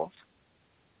 Super Bowls.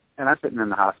 And I'm sitting in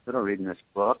the hospital reading this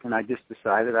book, and I just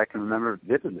decided I can remember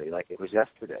vividly, like it was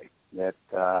yesterday, that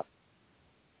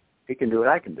he can do it,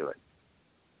 I can do it.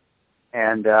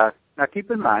 And now keep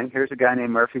in mind, here's a guy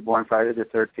named Murphy, born Friday the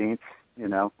 13th,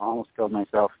 almost killed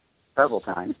myself several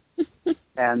times.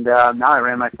 And now I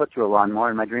ran my foot through a lawnmower,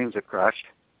 and my dreams are crushed.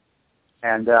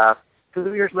 And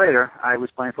 2 years later, I was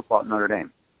playing football at Notre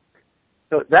Dame.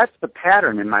 So that's the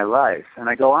pattern in my life. And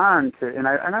I go on to, and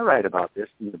I write about this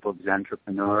in the book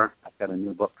Zentrepreneur. I've got a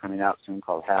new book coming out soon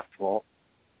called Half Full.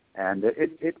 And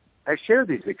I share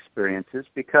these experiences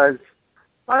because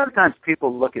a lot of times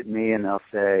people look at me and they'll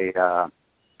say,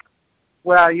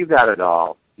 well, you got it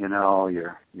all.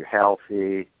 You're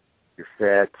healthy, you're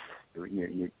fit,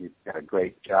 you've got a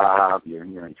great job, you're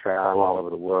in travel all over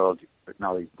the world, you're written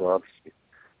all these books,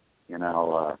 you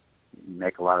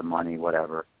make a lot of money,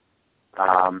 whatever.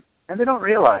 And they don't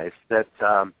realize that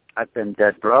I've been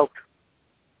dead broke,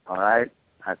 all right?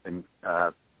 I've been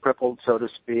crippled, so to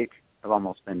speak. I've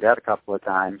almost been dead a couple of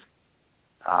times.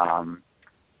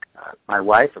 My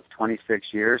wife of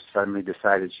 26 years suddenly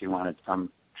decided she wanted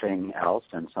something else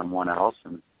and someone else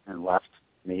and left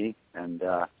me, and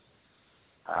it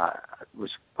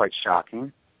was quite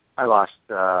shocking. I lost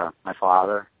my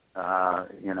father,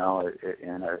 in a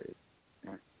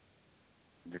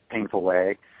painful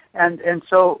way. And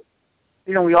so,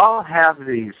 we all have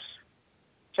these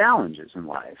challenges in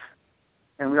life.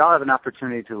 And we all have an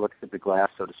opportunity to look at the glass,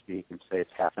 so to speak, and say it's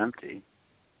half empty,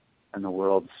 and the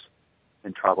world's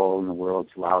in trouble, and the world's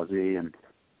lousy, and,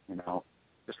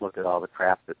 just look at all the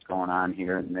crap that's going on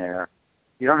here and there.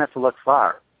 You don't have to look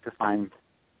far to find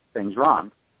things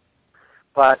wrong.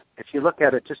 But if you look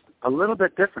at it just a little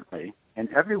bit differently, and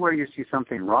everywhere you see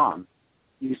something wrong,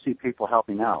 you see people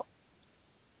helping out.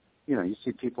 You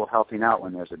see people helping out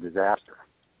when there's a disaster,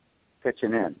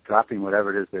 pitching in, dropping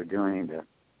whatever it is they're doing to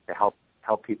help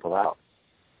people out,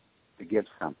 to give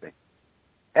something.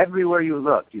 Everywhere you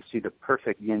look, you see the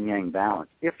perfect yin-yang balance,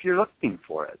 if you're looking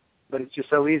for it. But it's just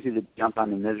so easy to jump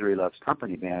on the misery loves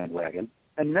company bandwagon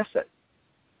and miss it.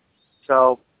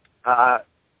 So the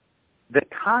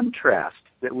contrast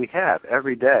that we have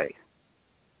every day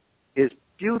is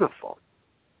beautiful,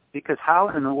 because how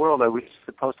in the world are we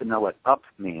supposed to know what up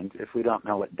means if we don't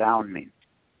know what down means?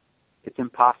 It's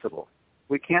impossible.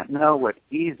 We can't know what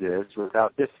ease is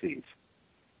without dis-ease.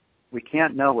 We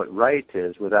can't know what right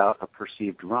is without a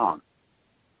perceived wrong.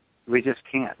 We just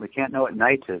can't. We can't know what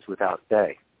night is without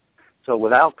day. So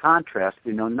without contrast,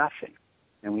 we know nothing,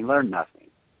 and we learn nothing.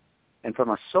 And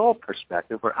from a soul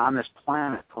perspective, we're on this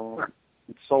planet to learn.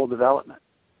 It's soul development.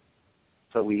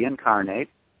 So we incarnate,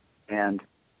 and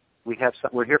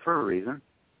we're here for a reason,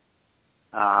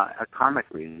 a karmic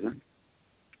reason,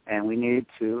 and we need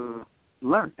to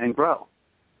learn and grow.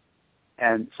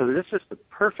 And so this is the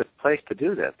perfect place to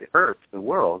do that. The earth, the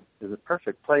world, is a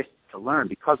perfect place to learn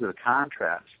because of the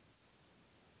contrast.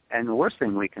 And the worst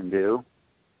thing we can do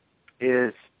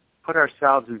is put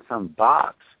ourselves in some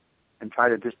box and try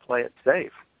to just play it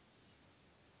safe.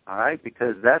 All right?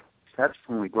 Because that's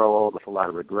when we grow old with a lot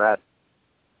of regret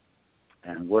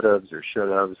and would-haves or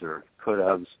should-haves or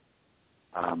could-haves.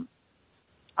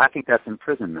 I think that's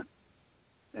imprisonment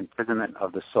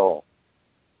of the soul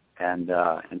and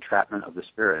entrapment of the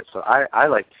spirit. So I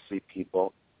like to see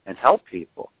people and help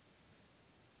people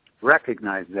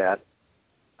recognize that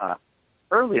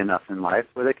early enough in life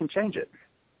where they can change it.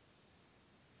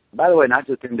 By the way, not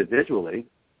just individually,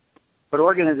 but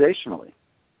organizationally,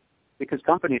 because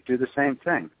companies do the same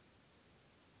thing.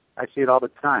 I see it all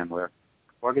the time where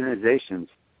organizations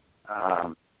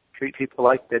treat people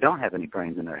like they don't have any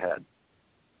brains in their head,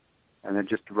 and they're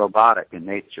just robotic in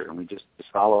nature, and we just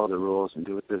follow the rules and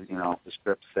do what the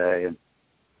scripts say,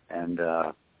 and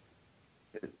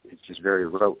it's just very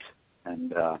rote.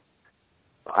 And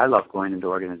I love going into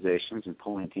organizations and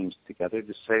pulling teams together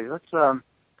to say,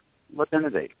 let's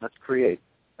innovate, let's create,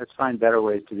 let's find better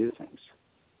ways to do things.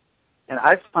 And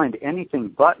I find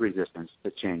anything but resistance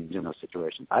to change in those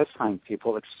situations. I find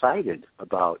people excited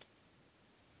about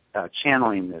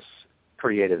channeling this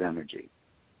creative energy.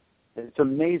 It's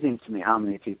amazing to me how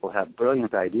many people have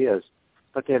brilliant ideas,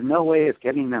 but they have no way of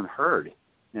getting them heard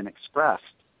and expressed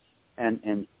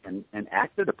and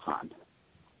acted upon.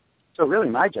 So really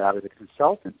my job as a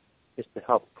consultant is to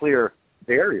help clear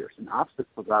barriers and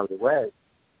obstacles out of the way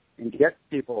and get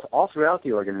people all throughout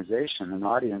the organization, an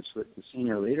audience with the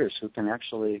senior leaders who can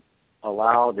actually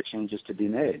allow the changes to be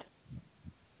made.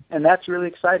 And that's really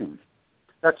exciting.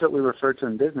 That's what we refer to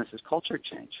in business as culture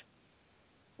change,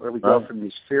 where we go from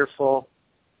these fearful,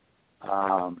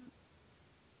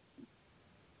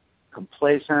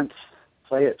 complacent,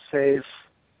 play it safe,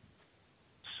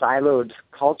 siloed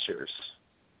cultures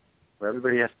where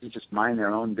everybody has to just mind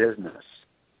their own business,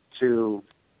 to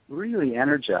really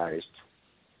energized,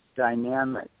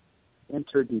 dynamic,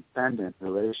 interdependent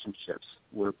relationships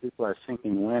where people are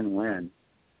thinking win-win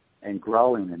and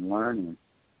growing and learning.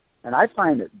 And I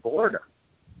find that boredom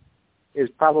is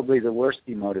probably the worst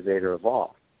demotivator of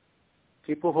all.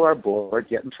 People who are bored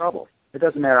get in trouble. It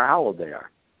doesn't matter how old they are.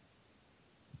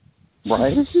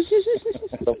 Right?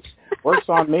 Works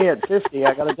on me at 50,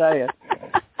 I got to tell you.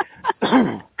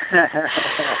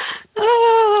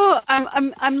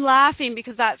 I'm laughing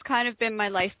because that's kind of been my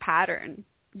life pattern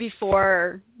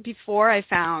before I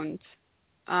found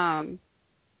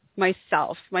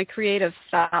myself, my creative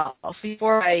self,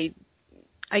 before I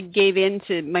gave in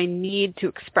to my need to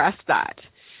express that.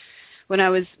 When I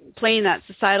was playing that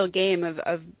societal game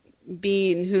of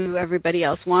being who everybody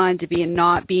else wanted to be and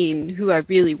not being who I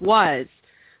really was,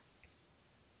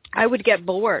 I would get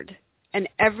bored. And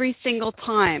every single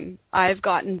time I've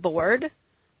gotten bored,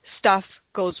 stuff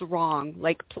goes wrong.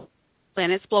 Like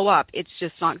planets blow up. It's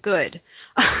just not good.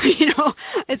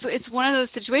 It's one of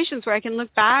those situations where I can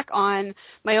look back on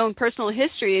my own personal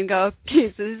history and go,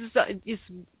 okay, so this is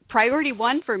priority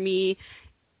one for me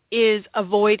is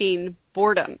avoiding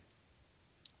boredom,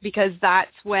 because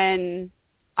that's when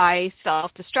I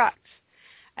self-destruct.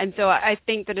 And so I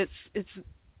think that it's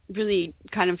really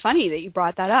kind of funny that you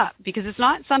brought that up, because it's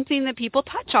not something that people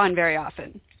touch on very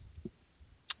often.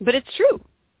 But it's true.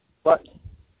 But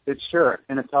it's sure,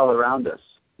 and it's all around us.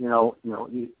 You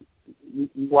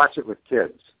watch it with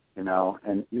kids, and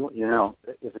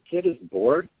if a kid is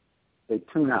bored, they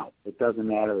tune out. It doesn't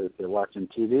matter if they're watching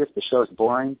TV. If the show's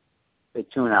boring, they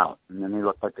tune out, and then they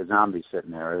look like a zombie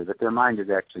sitting there, or that their mind is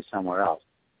actually somewhere else.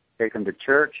 Take them to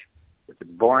church. If it's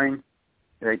boring,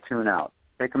 they tune out.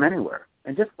 Take them anywhere,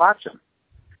 and just watch them.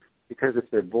 Because if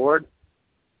they're bored,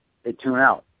 they tune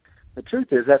out. The truth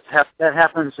is that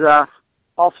happens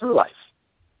all through life.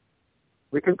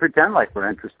 We can pretend like we're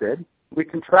interested. We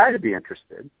can try to be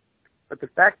interested. But the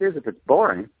fact is, if it's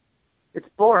boring, it's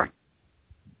boring.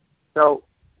 So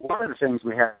one of the things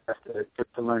we have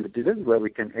to learn to do, this is where we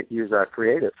can use our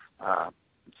creative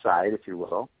side, if you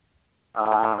will.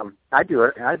 I do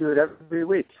it every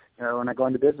week when I go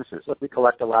into businesses. Look, we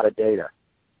collect a lot of data.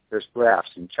 There's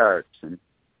graphs and charts and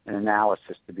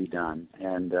analysis to be done.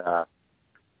 And,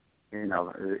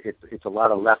 it's a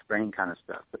lot of left brain kind of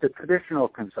stuff. But the traditional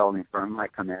consulting firm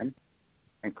might come in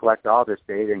and collect all this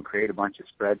data and create a bunch of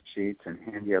spreadsheets and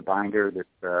hand you a binder that's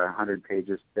 100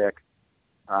 pages thick,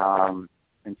 and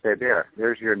say,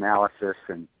 there's your analysis,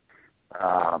 and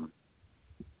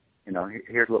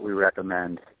here's what we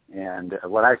recommend. And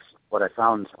what I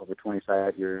found over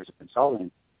 25 years of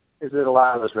consulting is that a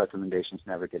lot of those recommendations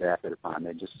never get acted upon.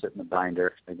 They just sit in the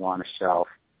binder. They go on a shelf.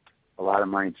 A lot of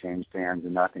money changed hands,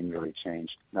 and nothing really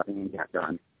changed. Nothing got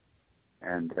done.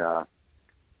 And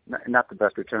not the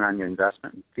best return on your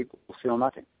investment. People feel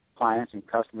nothing. Clients and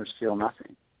customers feel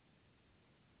nothing.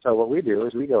 So what we do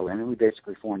is we go in and we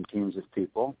basically form teams of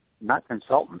people, not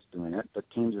consultants doing it, but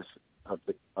teams of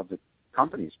the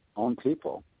company's own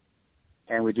people.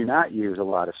 And we do not use a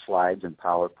lot of slides and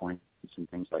PowerPoints and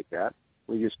things like that.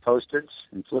 We use Post-its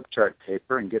and flip chart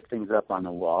paper and get things up on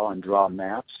the wall and draw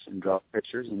maps and draw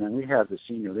pictures. And then we have the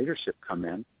senior leadership come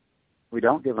in. We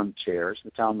don't give them chairs.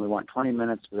 We tell them we want 20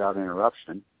 minutes without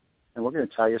interruption. And we're going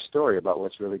to tell you a story about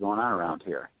what's really going on around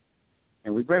here.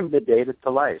 And we bring the data to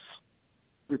life.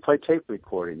 We play tape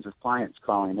recordings of clients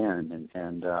calling in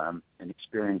and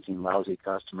experiencing lousy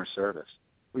customer service.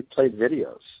 We play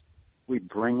videos. We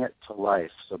bring it to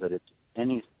life so that it's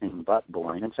anything but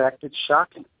boring. In fact, it's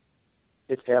shocking.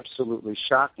 It's absolutely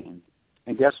shocking.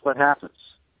 And guess what happens?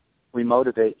 We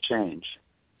motivate change.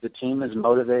 The team is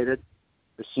motivated.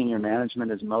 The senior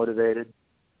management is motivated.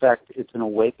 In fact, it's an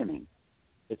awakening.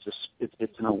 It's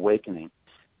an awakening.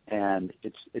 And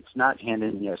it's not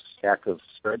handing you a stack of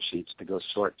spreadsheets to go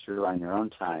sort through on your own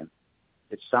time.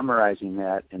 It's summarizing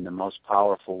that in the most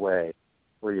powerful way,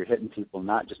 where you're hitting people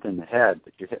not just in the head,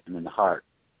 but you're hitting them in the heart.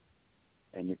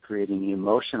 And you're creating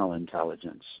emotional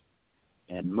intelligence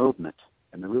and movement.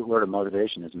 And the root word of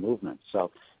motivation is movement.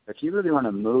 So if you really want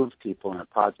to move people in a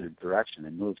positive direction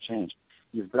and move change,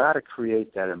 you've got to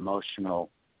create that emotional,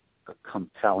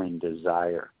 compelling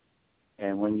desire.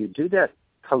 And when you do that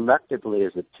collectively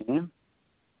as a team,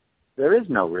 there is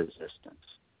no resistance.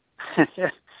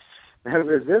 The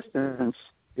resistance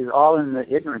is all in the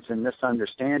ignorance and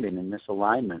misunderstanding and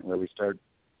misalignment, where we start,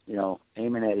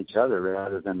 aiming at each other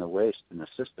rather than the waste in the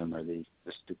system or the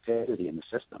stupidity in the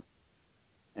system.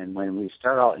 And when we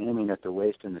start all aiming at the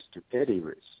waste and the stupidity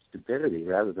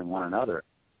rather than one another,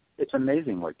 it's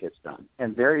amazing what gets done,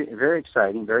 and very, very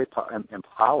exciting, very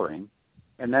empowering.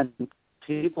 And then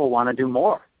people want to do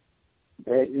more.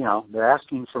 They're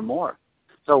asking for more.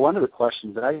 So one of the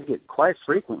questions that I get quite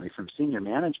frequently from senior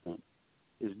management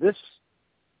is, this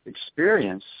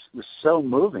experience was so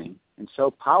moving and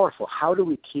so powerful. How do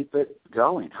we keep it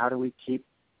going? How do we keep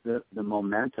the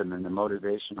momentum and the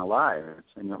motivation alive?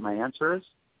 And what my answer is,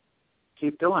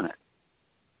 keep doing it.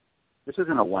 This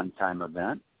isn't a one-time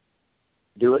event.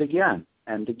 Do it again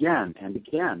and again and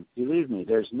again. Believe me,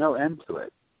 there's no end to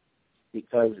it.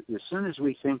 Because as soon as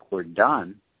we think we're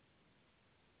done,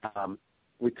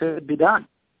 we could be done.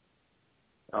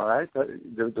 All right?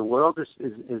 The world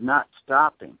is not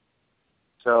stopping.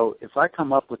 So if I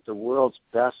come up with the world's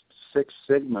best Six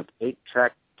Sigma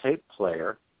 8-track tape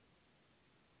player,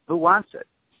 who wants it?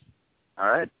 All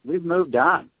right? We've moved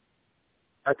on.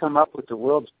 I come up with the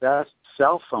world's best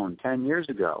cell phone 10 years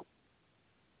ago.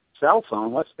 Cell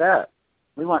phone, what's that?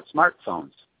 We want smartphones.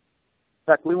 In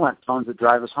fact, we want phones that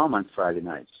drive us home on Friday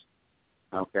nights,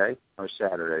 okay, or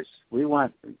Saturdays. We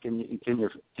want, can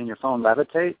your phone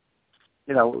levitate?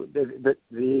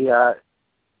 The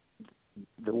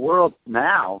world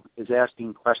now is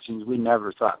asking questions we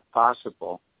never thought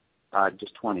possible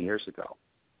just 20 years ago.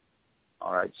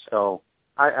 All right, so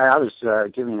I was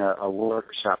giving a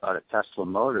workshop out at Tesla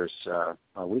Motors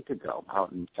a week ago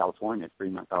out in California,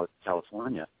 Fremont,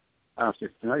 California, don't know if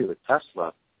you're familiar with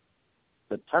Tesla,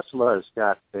 but Tesla has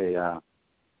got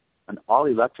an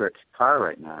all-electric car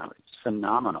right now. It's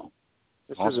phenomenal.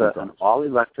 This awesome is an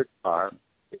all-electric car.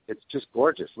 It's just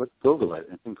gorgeous. Google it.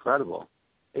 It's incredible.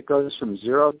 It goes from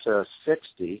 0 to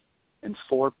 60 in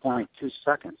 4.2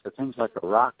 seconds. The thing's like a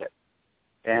rocket.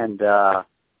 And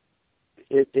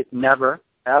it never,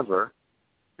 ever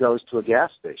goes to a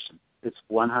gas station. It's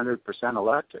 100%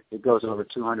 electric. It goes over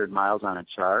 200 miles on a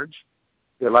charge.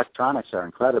 The electronics are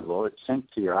incredible. It's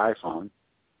synced to your iPhone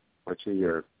or to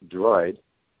your Droid.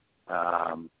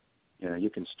 You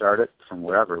can start it from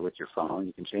wherever with your phone.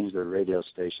 You can change the radio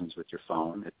stations with your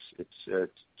phone.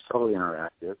 It's totally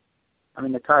interactive. I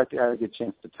mean, the car, I had a good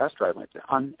chance to test drive like that.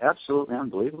 Absolutely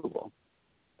unbelievable.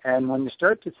 And when you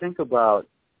start to think about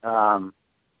no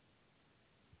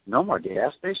more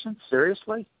gas stations,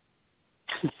 seriously,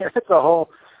 that's a whole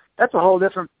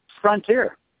different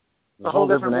frontier. It's a whole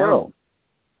different world.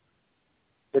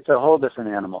 It's a whole different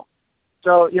animal.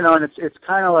 So, and it's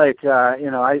kind of like,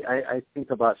 I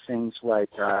think about things like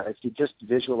if you just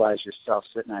visualize yourself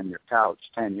sitting on your couch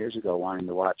 10 years ago wanting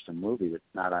to watch a movie that's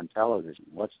not on television,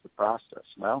 what's the process?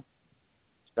 Well,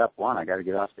 step one, I got to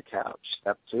get off the couch.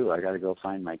 Step two, I got to go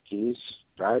find my keys,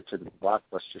 drive to the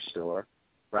Blockbuster store,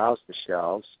 browse the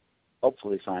shelves,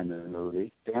 hopefully find the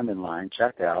movie, stand in line,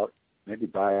 check out, maybe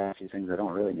buy a few things I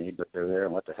don't really need, but they're there,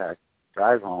 and what the heck,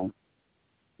 drive home,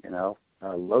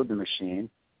 load the machine,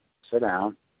 sit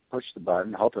down, push the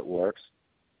button, hope it works,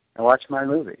 and watch my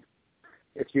movie.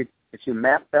 If you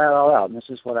map that all out, and this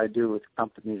is what I do with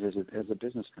companies as a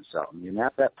business consultant, you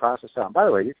map that process out. And by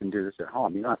the way, you can do this at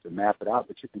home. You don't have to map it out,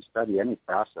 but you can study any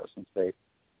process and say,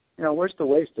 where's the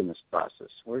waste in this process?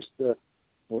 Where's the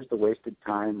wasted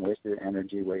time, wasted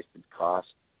energy, wasted cost?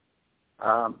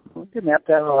 We can map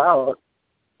that all out.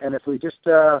 And if we just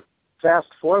fast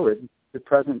forward to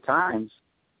present times,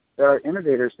 there are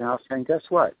innovators now saying, guess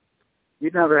what?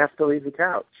 You'd never have to leave the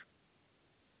couch.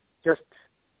 Just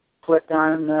click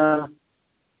on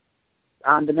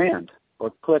demand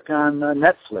or click on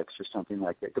Netflix or something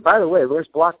like that. By the way, where's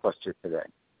Blockbuster today?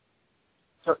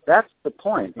 So that's the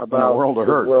point about the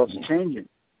world's changing.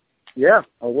 Yeah,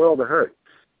 a world of hurt.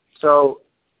 So,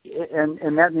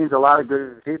 and that means a lot of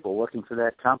good people working for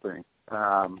that company,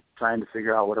 trying to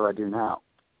figure out what do I do now.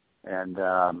 And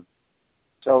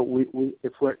so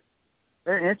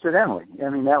incidentally,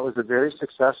 that was a very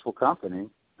successful company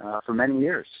for many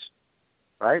years,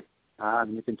 right?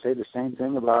 You can say the same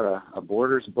thing about a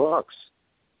Borders Books.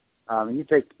 You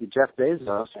take Jeff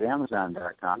Bezos at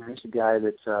Amazon.com. He's a guy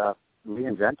that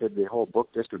reinvented the whole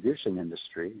book distribution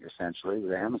industry, essentially,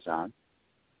 with Amazon,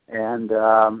 and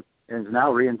is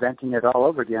now reinventing it all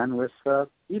over again with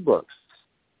e-books.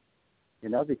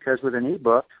 Because with an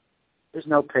e-book, there's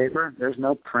no paper, there's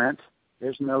no print,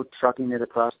 there's no trucking it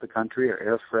across the country or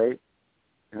air freight.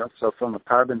 So from a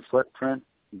carbon footprint,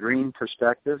 green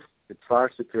perspective, it's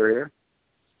far superior.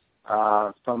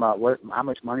 From how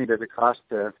much money does it cost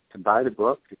to buy the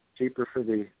book? It's cheaper for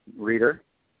the reader.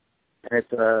 And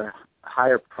it's a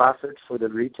higher profit for the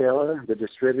retailer, the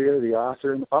distributor, the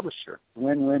author, and the publisher.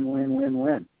 Win, win, win, win,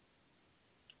 win.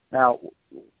 Now,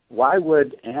 why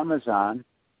would Amazon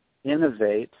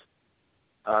innovate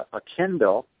a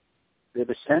Kindle that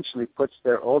essentially puts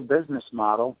their old business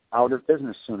model out of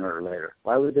business sooner or later?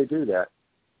 Why would they do that?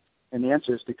 And the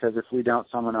answer is because if we don't,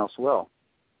 someone else will.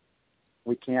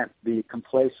 We can't be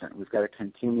complacent. We've got to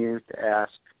continue to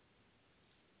ask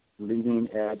leading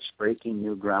edge, breaking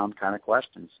new ground kind of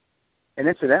questions. And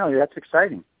incidentally, that's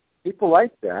exciting. People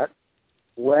like that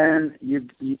when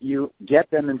you get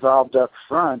them involved up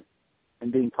front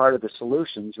and being part of the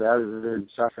solutions rather than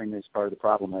suffering as part of the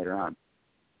problem later on.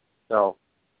 So,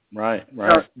 right.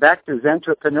 Back to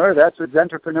Zentrepreneur. That's what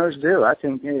entrepreneurs do. I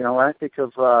think when I think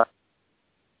of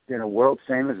world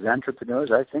famous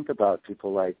entrepreneurs, I think about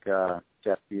people like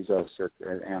Jeff Bezos at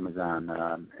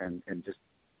Amazon, and just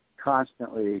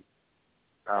constantly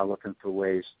looking for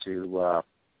ways to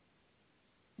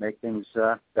make things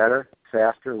better,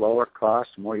 faster, lower cost,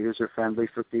 more user friendly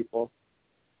for people,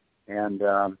 and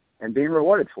being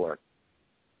rewarded for it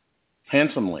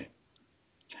handsomely.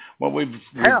 Well,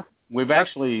 we've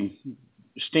actually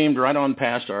steamed right on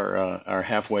past our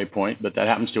halfway point, but that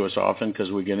happens to us often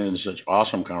because we get into such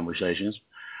awesome conversations.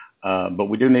 But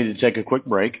we do need to take a quick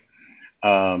break.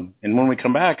 And when we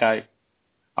come back, I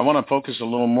want to focus a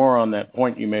little more on that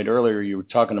point you made earlier. You were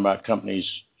talking about companies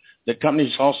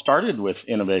all started with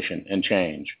innovation and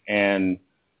change. And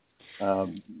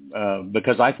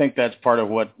because I think that's part of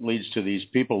what leads to these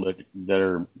people that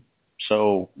are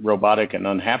so robotic and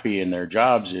unhappy in their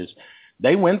jobs is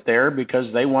they went there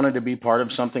because they wanted to be part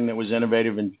of something that was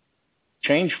innovative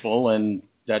changeful, and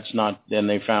that's not. Then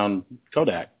they found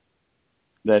Kodak,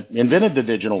 that invented the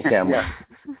digital camera,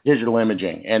 digital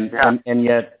imaging, and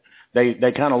yet they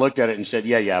kind of looked at it and said,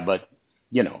 but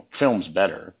film's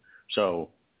better. So,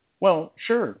 well,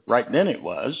 sure, right then it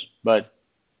was, but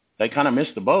they kind of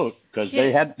missed the boat because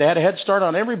they had a head start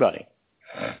on everybody.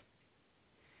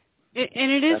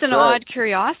 And it is an odd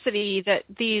curiosity that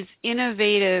these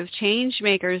innovative change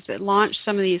makers that launch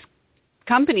some of these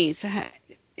companies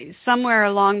somewhere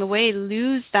along the way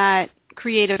lose that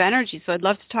creative energy. So I'd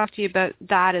love to talk to you about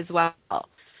that as well,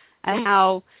 and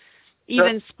how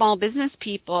even small business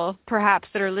people, perhaps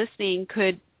that are listening,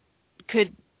 could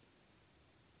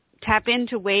tap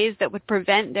into ways that would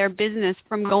prevent their business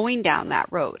from going down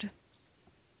that road.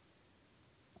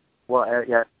 Well,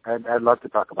 I'd love to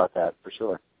talk about that for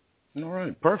sure. All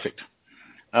right, perfect.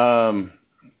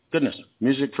 Goodness,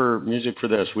 music for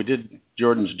this. We did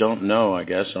Jordan's Don't Know, I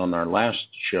guess, on our last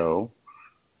show.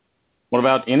 What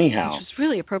about Anyhow? Which is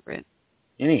really appropriate.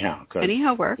 Anyhow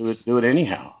works. Do it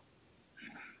anyhow.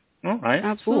 All right.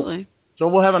 Absolutely. Cool. So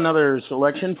we'll have another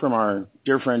selection from our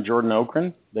dear friend Jordan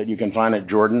Okrand that you can find at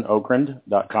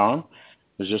jordanokrand.com. I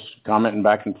was just commenting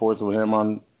back and forth with him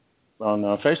on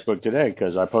Facebook today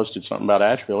because I posted something about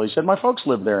Asheville. He said, my folks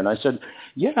live there. And I said,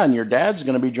 yeah, and your dad's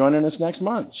going to be joining us next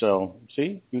month. So,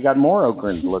 see, you got more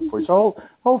Okrand to look for. So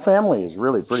whole family is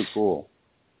really pretty cool.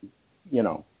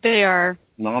 They are.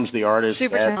 Mom's the artist.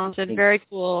 Super talented. Very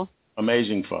cool.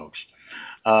 Amazing folks.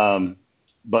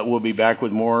 But we'll be back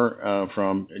with more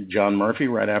from John Murphy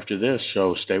right after this.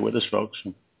 So stay with us, folks.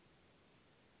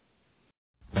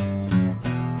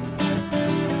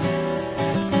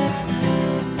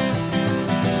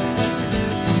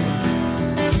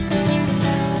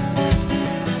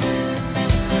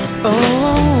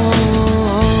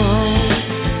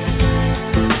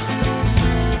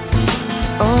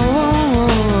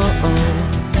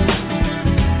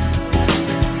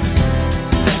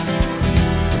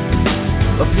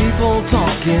 People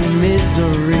talking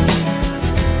misery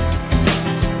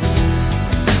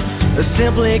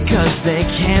simply 'cause they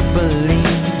can't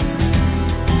believe.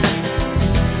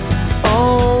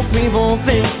 Oh, people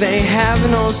think they have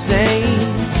no say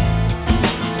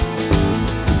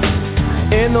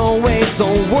in the way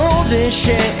the world is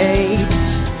shaped.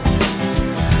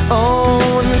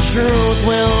 Oh, and the truth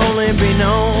will only be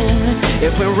known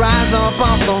if we rise up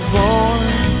off the floor.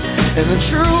 And the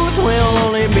truth will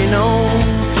only be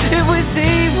known if we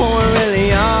see what we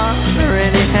really are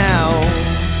anyhow.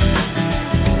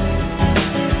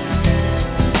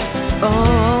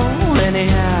 Oh,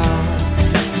 anyhow.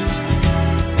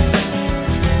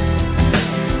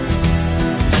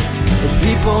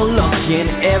 People looking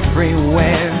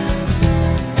everywhere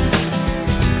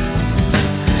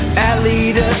at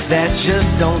leaders that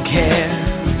just don't care.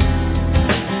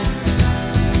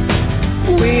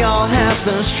 We all have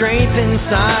the strength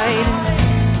inside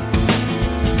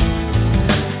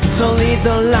to lead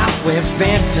the life we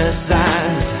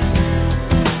fantasize.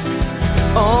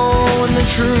 Oh, and the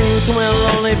truth will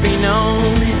only be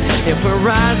known if we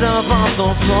rise up off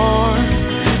the floor.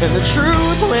 And the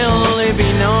truth will only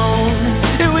be known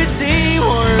if we see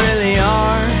what we really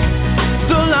are.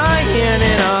 The lion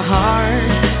in our heart.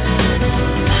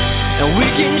 And we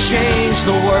can change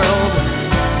the world,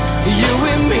 you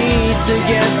and me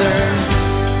together,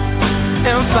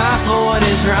 and fight for what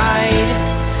is right,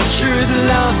 truth,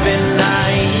 love, and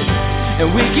light.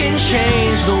 And we can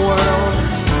change the world,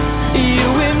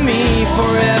 you and me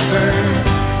forever,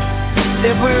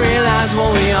 if we realize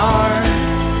what we are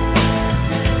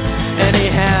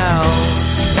anyhow.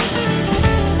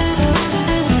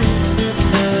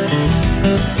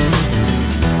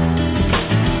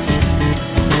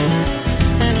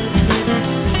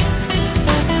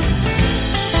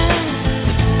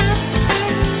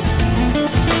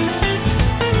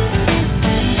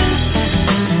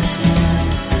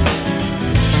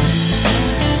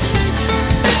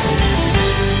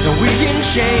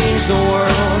 Change the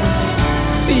world,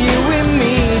 you and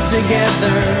me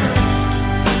together,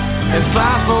 and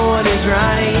fight for what is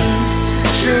right,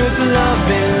 truth, love,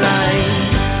 and light.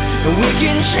 And we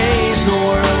can change the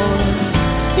world,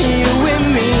 you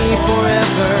and me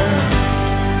forever,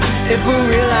 if we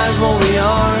realize what we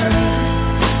are.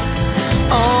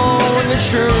 Oh, and the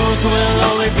truth will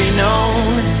only be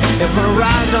known if we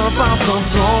rise up off the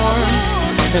floor.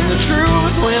 And the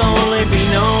truth will only be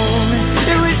known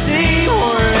if we see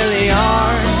what we really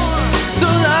are. The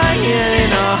lion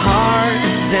in our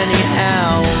hearts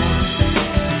anyhow.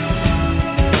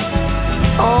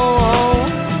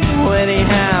 Oh,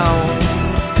 anyhow.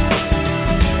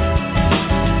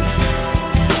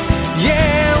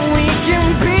 Yeah, we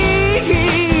can be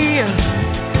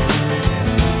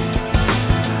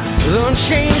the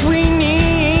change we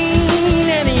need.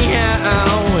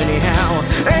 Anyhow, anyhow,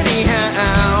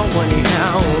 anyhow,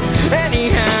 anyhow,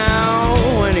 anyhow,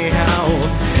 anyhow,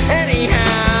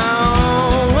 anyhow,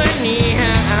 anyhow,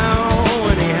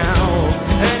 anyhow,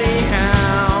 anyhow,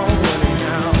 anyhow,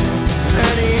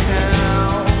 anyhow,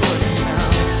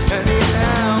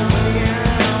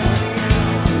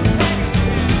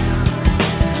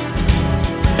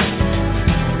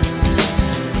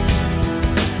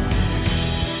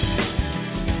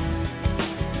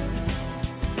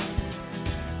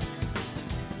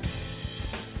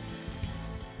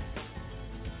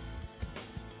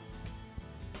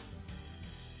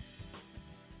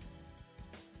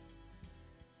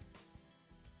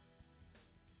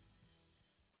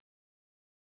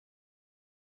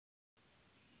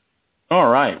 All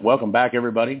right. Welcome back,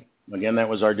 everybody. Again, that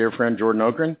was our dear friend, Jordan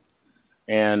Okren.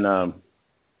 And,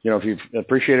 if you've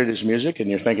appreciated his music and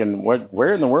you're thinking,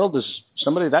 where in the world does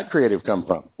somebody that creative come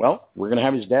from? Well, we're going to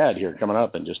have his dad here coming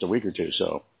up in just a week or two.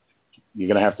 So you're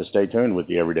going to have to stay tuned with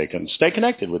stay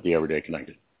connected with the Everyday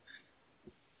Connected.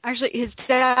 Actually, his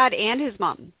dad and his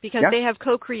mom, because they have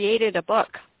co-created a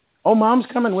book. Oh, mom's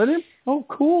coming with him? Oh,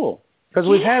 cool. Because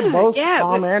we've had both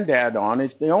mom and dad on.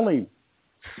 It's the only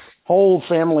whole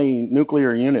family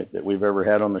nuclear unit that we've ever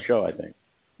had on the show, I think,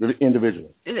 individually.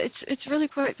 It's really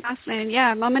quite fascinating.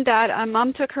 Yeah, mom and dad.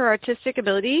 Mom took her artistic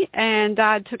ability, and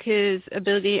dad took his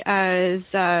ability as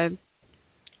a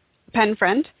pen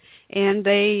friend, and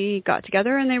they got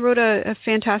together and they wrote a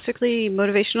fantastically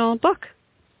motivational book.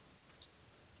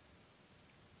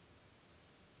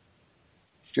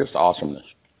 Just awesomeness.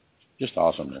 Just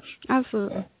awesomeness.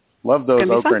 Absolutely. Love those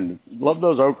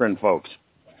Okren folks.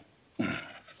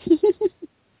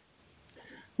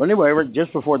 But anyway,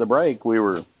 just before the break, we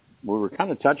were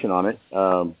kind of touching on it.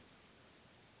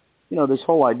 This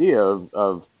whole idea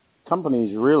of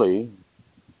companies really,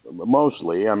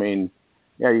 mostly, I mean,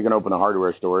 you can open a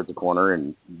hardware store at the corner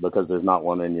and because there's not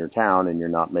one in your town and you're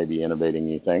not maybe innovating,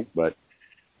 you think, but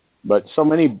so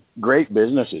many great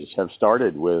businesses have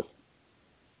started with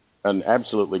an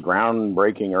absolutely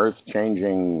groundbreaking,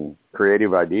 earth-changing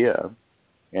creative idea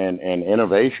and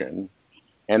innovation.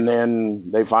 And then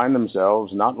they find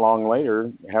themselves not long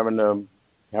later having to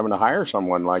hire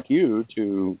someone like you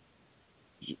to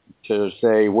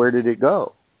say, where did it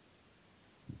go?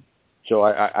 So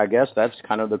I guess that's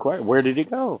kind of the question. Where did it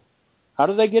go? How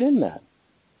did they get in that?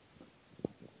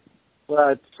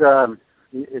 Well,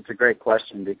 it's a great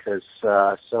question because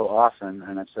so often,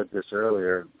 and I said this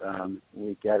earlier,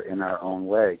 we get in our own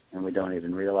way and we don't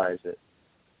even realize it.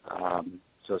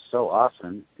 So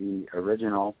often the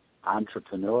original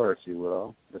entrepreneur, if you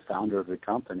will, the founder of the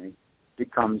company,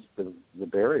 becomes the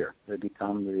barrier. They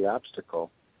become the obstacle,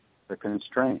 the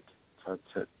constraint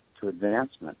to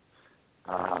advancement.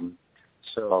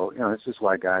 This is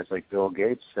why guys like Bill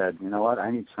Gates said, you know what, I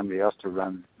need somebody else to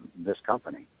run this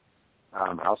company.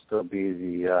 I'll still be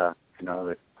the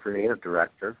creative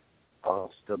director.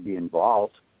 I'll still be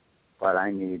involved, but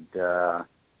I need.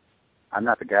 I'm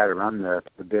not the guy to run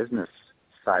the business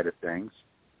side of things.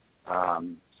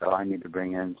 So I need to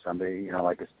bring in somebody,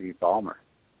 like a Steve Ballmer.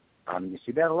 You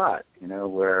see that a lot,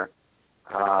 where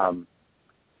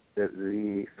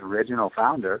the original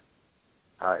founder,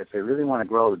 if they really want to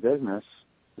grow the business,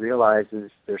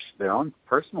 realizes their own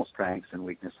personal strengths and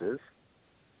weaknesses,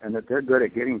 and that they're good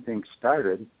at getting things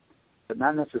started, but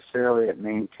not necessarily at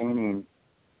maintaining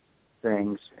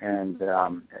things and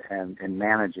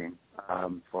managing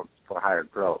for higher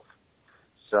growth.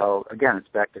 So again, it's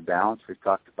back to balance. We've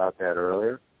talked about that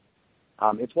earlier.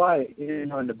 It's why,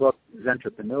 in the book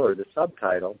Zentrepreneur, the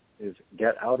subtitle is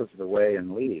Get Out of the Way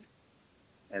and Lead.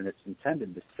 And it's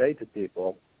intended to say to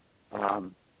people,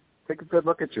 take a good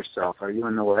look at yourself. Are you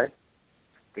in the way?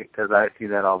 Because I see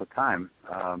that all the time,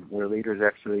 where leaders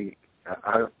actually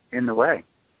are in the way.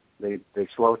 They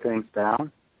slow things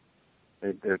down.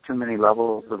 There are too many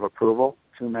levels of approval,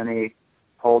 too many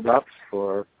hold-ups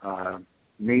for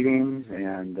meetings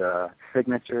and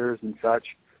signatures and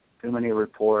such, too many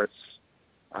reports,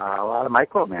 a lot of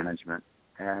micromanagement.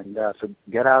 And so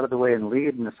get out of the way and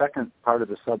lead. And the second part of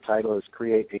the subtitle is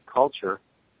create a culture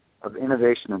of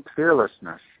innovation and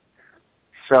fearlessness.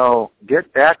 So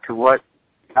get back to what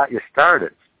got you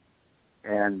started.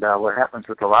 And what happens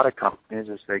with a lot of companies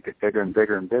is they get bigger and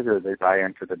bigger and bigger. They buy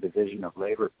into the division of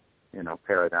labor,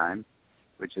 paradigm,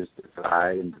 which is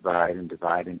divide and divide and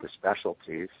divide into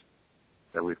specialties.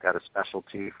 So we've got a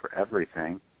specialty for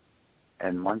everything.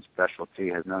 And one specialty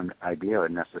has no idea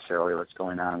necessarily what's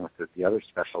going on with the other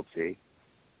specialty.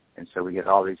 And so we get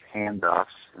all these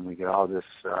handoffs and we get all this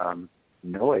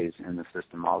noise in the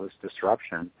system, all this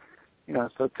disruption,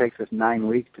 so it takes us 9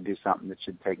 weeks to do something that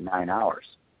should take 9 hours.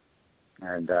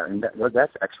 And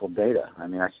that's actual data. I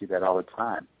mean, I see that all the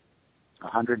time.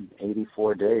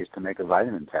 184 days to make a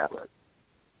vitamin tablet.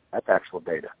 That's actual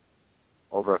data.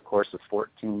 Over a course of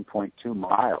 14.2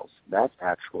 miles, that's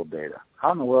actual data.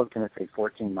 How in the world can it take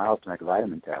 14 miles to make a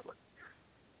vitamin tablet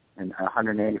in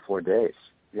 184 days?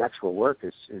 The actual work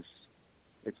is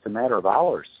it's a matter of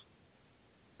hours.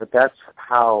 But that's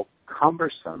how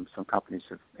cumbersome some companies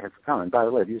have become. And by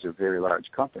the way, these are very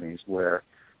large companies where,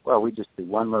 well, we just do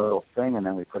one little thing and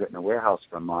then we put it in a warehouse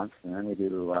for a month, and then we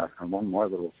do one more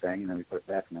little thing and then we put it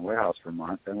back in the warehouse for a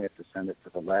month. Then we have to send it to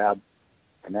the lab,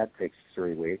 and that takes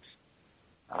 3 weeks.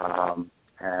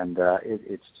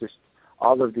 It's just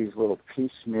all of these little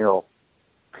piecemeal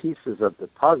pieces of the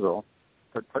puzzle,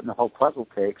 but putting the whole puzzle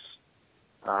takes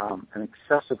an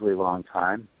excessively long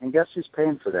time. And guess who's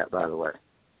paying for that, by the way?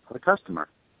 The customer.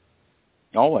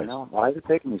 Always. Why is it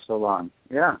taking me so long?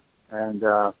 Yeah. And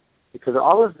because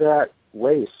all of that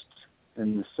waste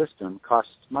in the system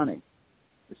costs money.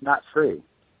 It's not free.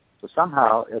 So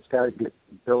somehow it's got to get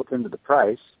built into the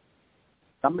price.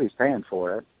 Somebody's paying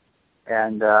for it.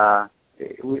 And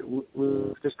we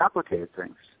just complicated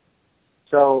things.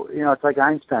 So, it's like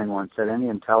Einstein once said, any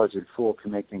intelligent fool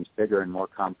can make things bigger and more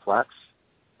complex.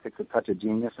 It takes a touch of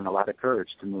genius and a lot of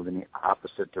courage to move in the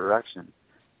opposite direction.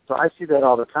 So I see that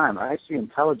all the time. I see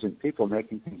intelligent people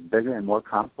making things bigger and more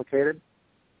complicated.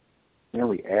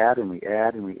 We add and we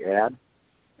add and we add.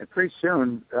 And pretty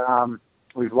soon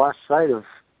we've lost sight of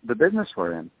the business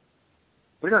we're in.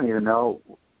 We don't even know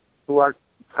who our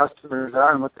customers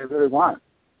are and what they really want.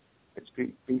 If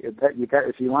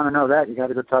you want to know that, you got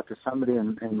to go talk to somebody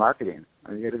in marketing,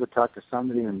 or you got to go talk to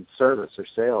somebody in service or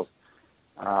sales.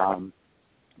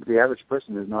 The average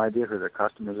person has no idea who their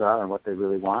customers are and what they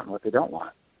really want and what they don't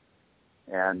want.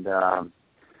 And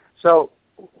so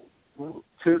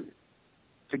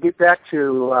to get back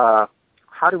to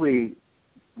how do we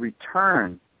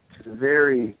return to the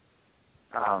very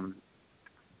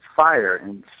fire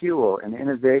and fuel and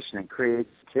innovation and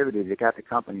creativity that got the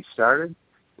company started,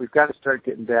 we've got to start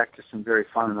getting back to some very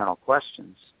fundamental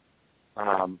questions.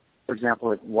 For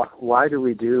example, why do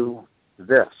we do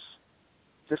this?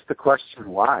 Just the question,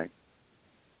 why?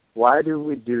 Why do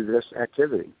we do this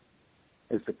activity?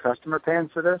 Is the customer paying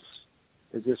for this?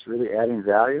 Is this really adding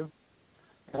value?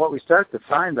 And what we start to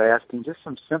find by asking just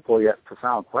some simple yet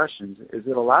profound questions is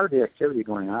that a lot of the activity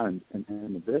going on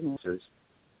in the businesses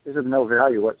is of no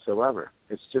value whatsoever.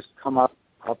 It's just come up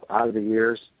out of the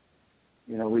years.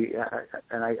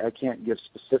 I can't give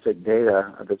specific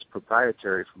data that's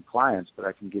proprietary from clients, but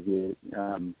I can give you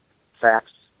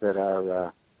facts that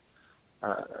are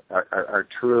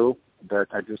true, that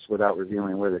are just without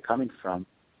revealing where they're coming from.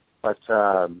 But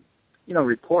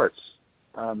reports,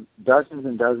 dozens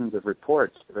and dozens of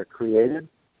reports that are created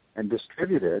and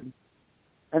distributed,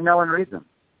 and no one reads them.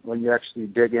 When you actually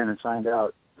dig in and find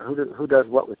out who does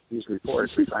what with these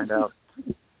reports, we find out,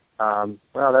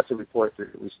 well, that's a report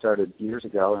that we started years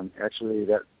ago, and actually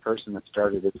that person that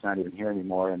started it's not even here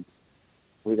anymore, and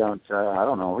we don't, I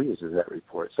don't know who uses that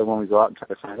report. So when we go out and try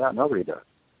to find out, nobody does.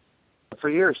 But for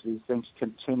years, these things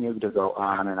continue to go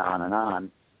on and on and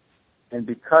on. And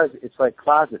because it's like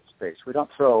closet space, we don't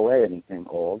throw away anything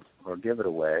old or give it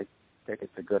away, take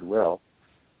it to Goodwill.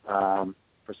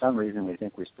 For some reason, we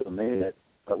think we still need it,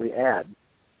 but we add.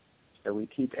 So we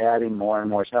keep adding more and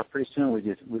more stuff. Pretty soon,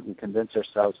 we convince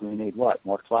ourselves we need what?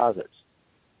 More closets.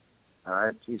 All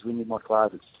right? Geez, we need more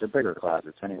closets. They're bigger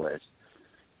closets anyways.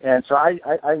 And so I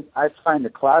find the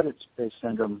closet space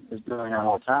syndrome is going on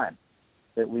all the time.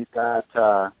 That we've got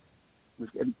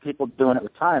people doing it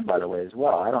with time, by the way, as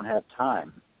well. I don't have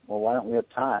time. Well, why don't we have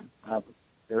time?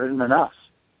 There isn't enough.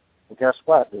 Well, guess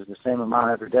what? There's the same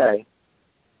amount every day.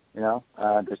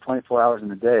 There's 24 hours in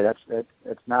the day.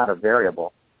 That's not a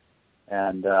variable.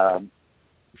 And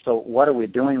so what are we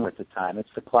doing with the time? It's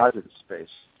the closet space.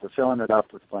 We're filling it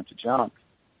up with a bunch of junk.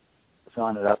 We're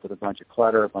filling it up with a bunch of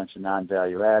clutter, a bunch of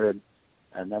non-value added.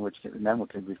 And then we've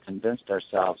convinced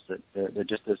ourselves that there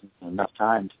just isn't enough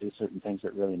time to do certain things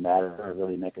that really matter or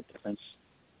really make a difference.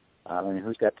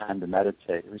 Who's got time to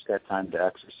meditate? Who's got time to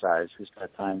exercise? Who's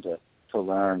got time to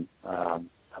learn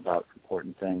about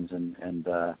important things and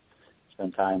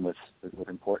spend time with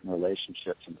important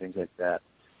relationships and things like that?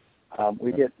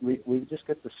 We just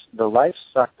get the life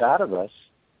sucked out of us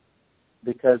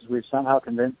because we've somehow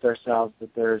convinced ourselves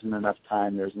that there isn't enough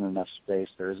time, there isn't enough space,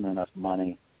 there isn't enough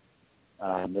money.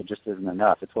 There just isn't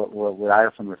enough. It's what I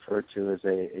often refer to as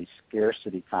a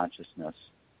scarcity consciousness.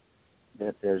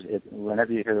 That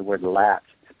whenever you hear the word lack,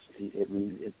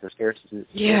 the scarcity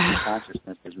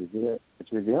consciousness is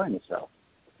revealing itself.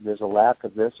 there's a lack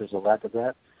of this, there's a lack of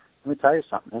that. Let me tell you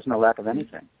something. There's no lack of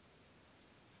anything.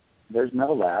 There's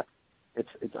no lack.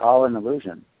 It's all an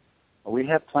illusion. We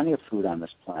have plenty of food on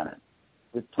this planet.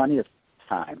 We have plenty of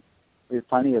time. We have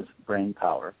plenty of brain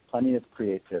power, plenty of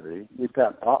creativity. We've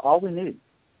got all we need.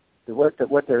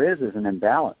 What there is an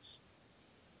imbalance.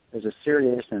 There's a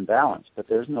serious imbalance, but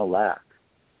there's no lack.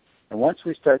 And once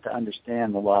we start to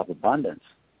understand the law of abundance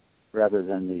rather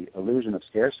than the illusion of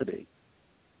scarcity,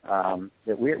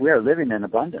 that we are living in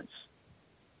abundance.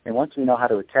 And once we know how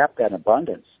to tap that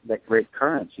abundance, that great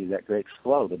currency, that great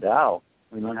flow, the Tao,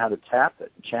 we learn how to tap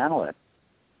it, channel it,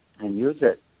 and use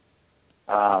it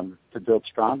to build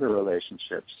stronger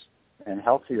relationships and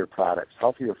healthier products,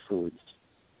 healthier foods,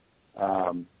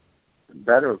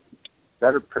 better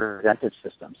preventive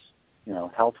systems,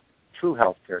 true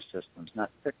healthcare systems,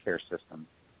 not sick care systems.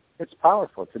 It's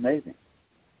powerful. It's amazing.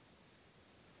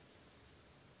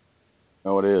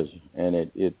 No, it is, and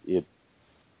it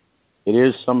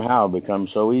is somehow become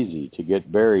so easy to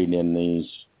get buried in these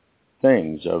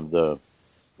things of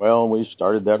we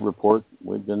started that report.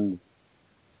 We've been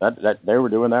that they were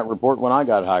doing that report when I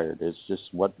got hired. It's just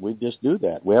we just do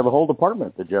that. We have a whole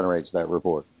department that generates that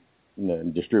report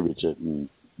and distributes it, and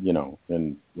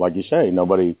and like you say,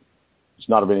 it's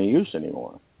not of any use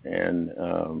anymore. And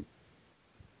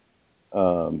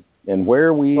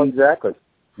where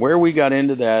we got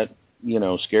into that,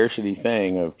 scarcity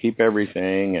thing of keep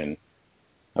everything, and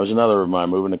that was another of my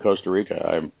moving to Costa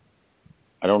Rica.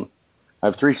 I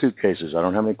have 3 suitcases. I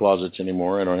don't have any closets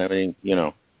anymore. I don't have any,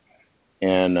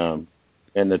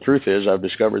 and the truth is I've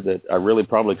discovered that I really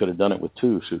probably could have done it with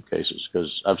 2 suitcases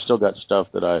because I've still got stuff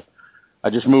that I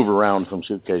just move around from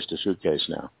suitcase to suitcase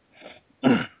now.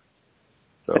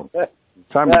 So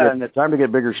time to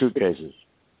get bigger suitcases.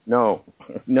 No.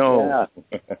 Yeah.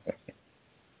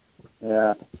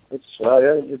 Yeah,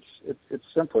 it's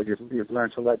simple. You've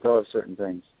learned to let go of certain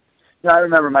things. I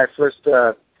remember my first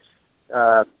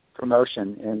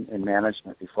promotion in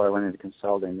management before I went into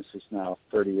consulting. This is now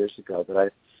 30 years ago.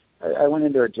 But I went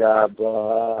into a job,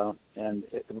 and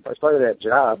as part of that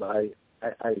job, I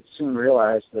soon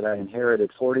realized that I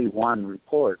inherited 41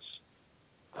 reports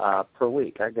per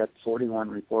week. I got 41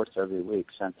 reports every week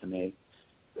sent to me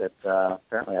that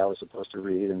apparently I was supposed to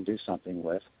read and do something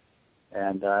with.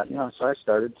 And, so I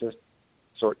started to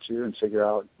sort through and figure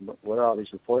out what are all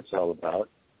these reports all about.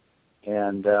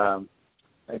 And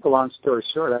make a long story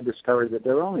short, I discovered that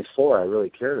there were only 4 I really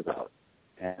cared about.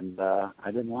 And I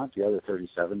didn't want the other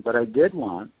 37, but I did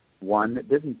want one that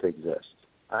didn't exist.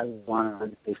 I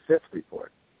wanted a 5th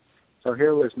report. So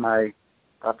here was my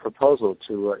proposal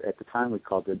to, at the time we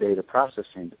called the data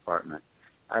processing department.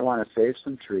 I want to save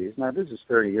some trees. Now, this is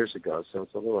 30 years ago, so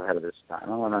it's a little ahead of its time.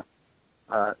 I want to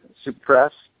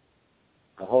suppress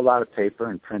a whole lot of paper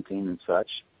and printing and such,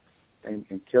 and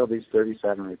kill these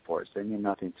 37 reports. They mean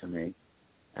nothing to me,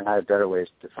 and I have better ways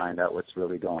to find out what's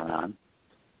really going on,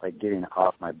 like getting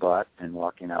off my butt and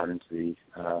walking out into the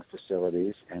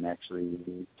facilities and actually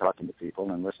talking to people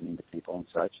and listening to people and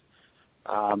such.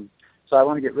 So I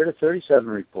want to get rid of 37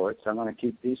 reports. I want to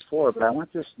keep these 4, but I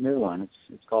want this new one.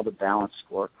 It's called a balanced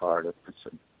scorecard. It's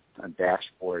a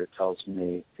dashboard. It tells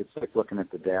me, it's like looking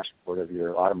at the dashboard of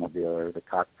your automobile or the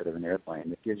cockpit of an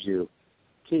airplane. It gives you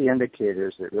key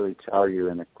indicators that really tell you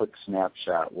in a quick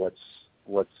snapshot what's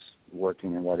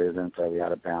working and what isn't. Are we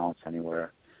out of balance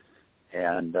anywhere?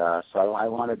 And so I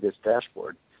wanted this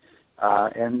dashboard.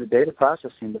 And the data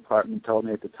processing department told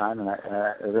me at the time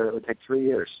that it would take 3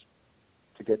 years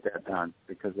to get that done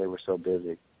because they were so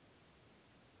busy.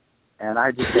 And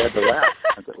I just had to laugh.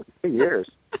 I said, 3 years?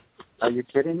 Are you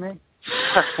kidding me?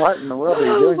 What in the world are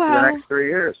you doing for the next 3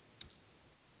 years?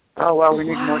 Oh, well, we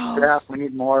need more staff. We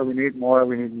need more.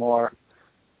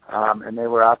 And they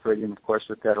were operating, of course,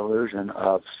 with that illusion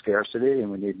of scarcity, and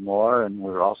we need more, and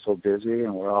we're all so busy,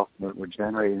 and we're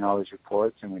generating all these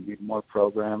reports, and we need more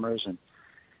programmers, and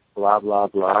blah, blah,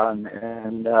 blah.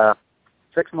 And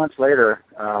 6 months later,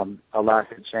 a lot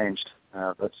had changed.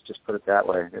 Let's just put it that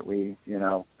way, that we,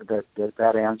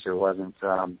 that answer wasn't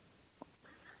the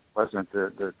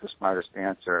smartest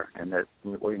answer, and that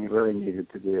what we really needed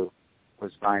to do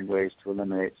was find ways to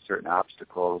eliminate certain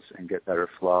obstacles and get better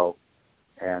flow.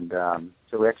 And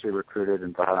so we actually recruited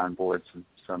and brought on board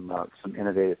some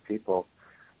innovative people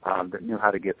that knew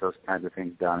how to get those kinds of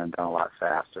things done and done a lot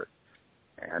faster.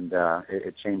 And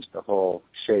it changed the whole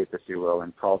shape, if you will,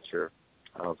 and culture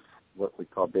of what we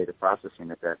called data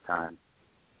processing at that time.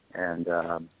 And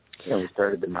we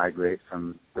started to migrate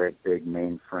from great big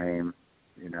mainframe,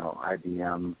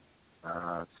 IBM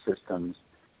systems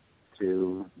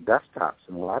to desktops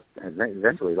and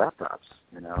eventually laptops,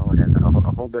 and then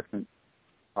a whole different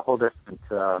whole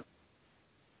different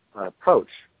approach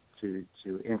to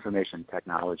information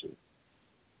technology.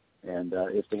 And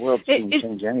if the world's seen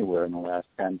change anywhere in the last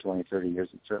 10, 20, 30 years,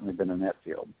 it's certainly been in that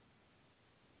field.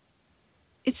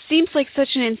 It seems like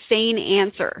such an insane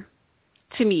answer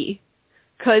to me,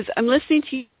 because I'm listening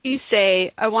to you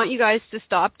say, I want you guys to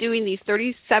stop doing these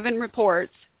 37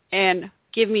 reports and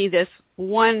give me this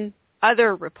one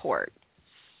other report.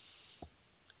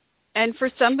 And for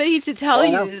somebody to tell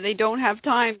you that they don't have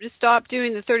time to stop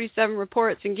doing the 37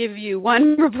 reports and give you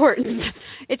one report,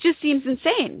 it just seems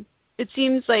insane. It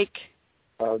seems like...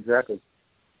 Oh, exactly.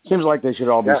 Seems like they should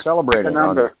all be celebrating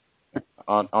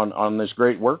on this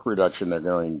great work reduction they're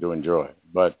going to enjoy.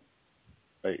 But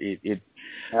but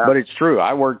it's true.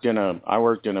 I worked in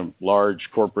a large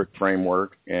corporate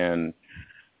framework and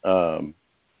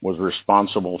was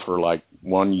responsible for like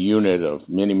one unit of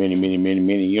many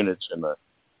units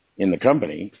in the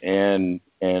company, and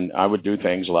I would do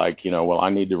things like, well, I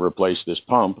need to replace this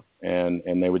pump, and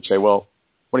they would say, well,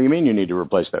 what do you mean you need to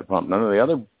replace that pump? None of the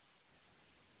other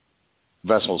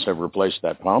vessels have replaced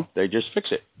that pump. They just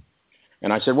fix it.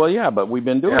 And I said, well, yeah, but we've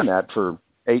been doing that for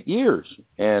 8 years,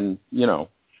 and we're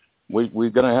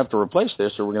going to have to replace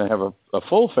this, or we're going to have a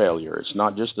full failure. It's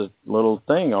not just a little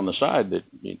thing on the side that.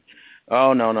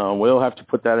 Oh, no, we'll have to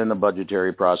put that in the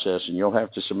budgetary process, and you'll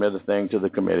have to submit a thing to the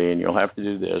committee, and you'll have to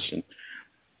do this.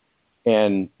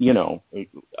 And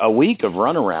a week of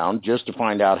runaround just to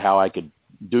find out how I could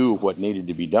do what needed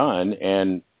to be done.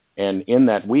 And in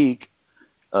that week,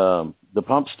 the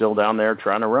pump's still down there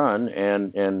trying to run,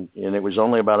 and it was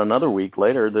only about another week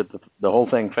later that the whole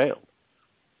thing failed.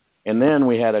 And then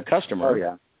we had a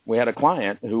customer, we had a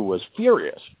client who was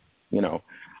furious,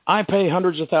 I pay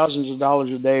hundreds of thousands of dollars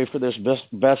a day for this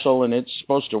vessel, and it's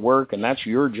supposed to work, and that's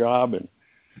your job. And,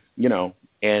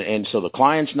 and so the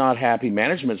client's not happy,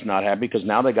 management's not happy, because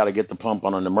now they got to get the pump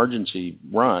on an emergency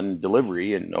run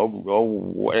delivery. And,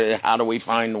 how do we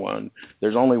find one?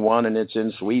 There's only one, and it's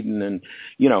in Sweden. And,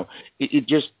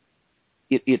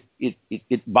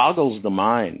 it boggles the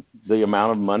mind, the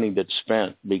amount of money that's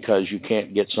spent because you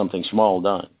can't get something small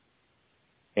done.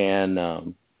 And,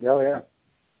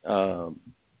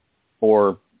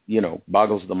 or,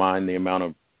 boggles the mind the amount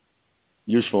of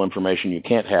useful information you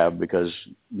can't have because,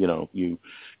 you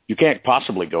can't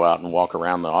possibly go out and walk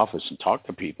around the office and talk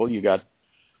to people. You got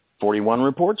 41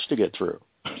 reports to get through,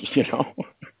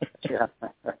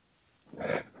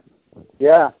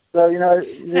 Yeah. So,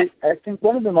 I think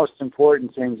one of the most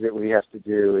important things that we have to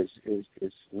do is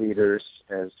leaders,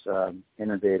 as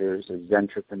innovators, as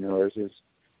entrepreneurs, is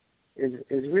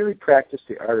really practice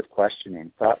the art of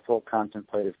questioning, thoughtful,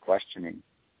 contemplative questioning.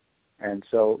 And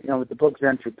so, with the book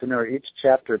Entrepreneur, each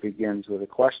chapter begins with a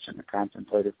question, a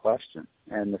contemplative question.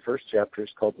 And the first chapter is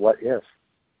called What If?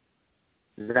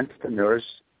 Entrepreneurs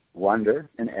wonder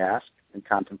and ask and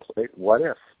contemplate, what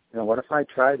if? What if I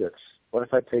try this? What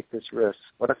if I take this risk?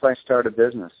 What if I start a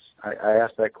business? I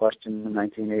asked that question in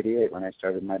 1988 when I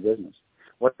started my business.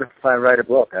 What if I write a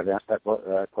book? I've asked that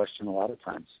question a lot of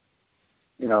times.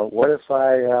 What if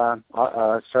I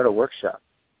start a workshop?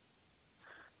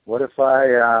 What if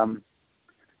I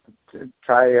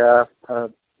try a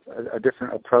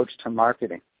different approach to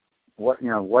marketing? What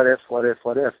if?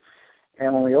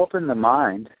 And when we open the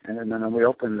mind, and then we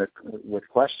open with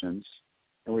questions,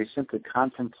 and we simply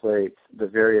contemplate the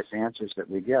various answers that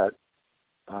we get,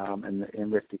 and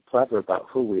we have to be clever about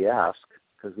who we ask,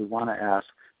 because we want to ask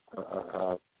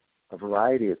a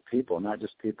variety of people, not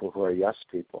just people who are yes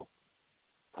people.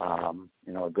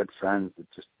 Good friends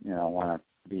that just, want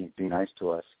to be nice to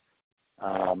us.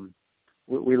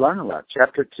 We learn a lot.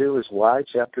 Chapter 2 is why.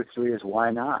 Chapter 3 is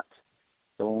why not.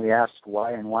 So when we ask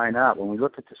why and why not, when we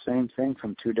look at the same thing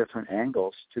from two different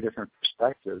angles, two different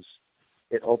perspectives,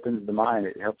 it opens the mind.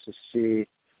 It helps us see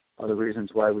the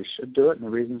reasons why we should do it and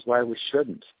the reasons why we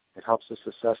shouldn't. It helps us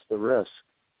assess the risk.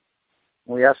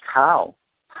 When we ask how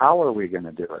are we going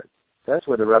to do it? That's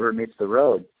where the rubber meets the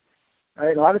road.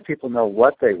 Right? A lot of people know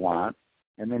what they want,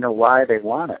 and they know why they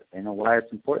want it. They know why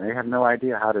it's important. They have no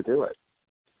idea how to do it.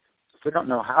 If we don't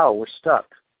know how, we're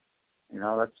stuck.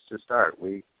 That's the start.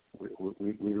 We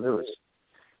lose.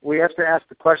 We have to ask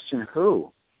the question,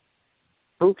 who?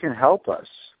 Who can help us?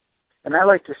 And I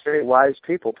like to say wise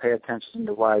people pay attention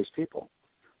to wise people.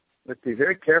 Let's be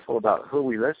very careful about who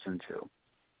we listen to,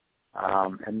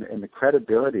 and the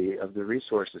credibility of the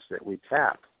resources that we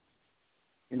tap.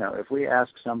 If we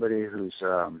ask somebody who's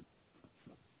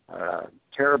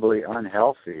terribly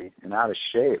unhealthy and out of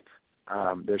shape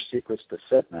their secrets to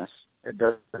fitness, it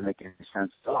doesn't make any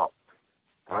sense at all,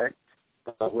 right?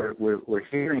 But we're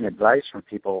hearing advice from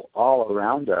people all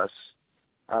around us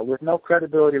with no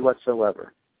credibility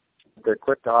whatsoever. they're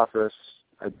quick to offer us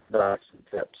advice and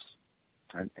tips.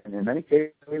 And in many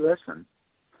cases, we listen.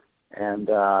 And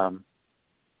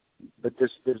but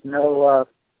there's no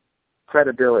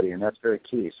credibility, and that's very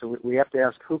key. So we have to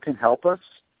ask, who can help us?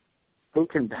 Who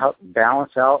can help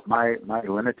balance out my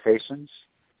limitations?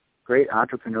 Great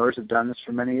entrepreneurs have done this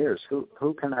for many years.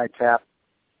 Who can I tap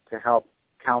to help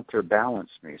counterbalance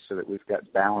me so that we've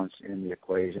got balance in the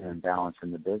equation and balance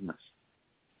in the business?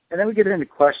 And then we get into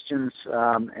questions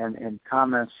and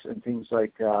comments and things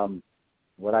like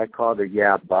what I call the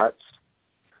yeah buts.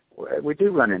 We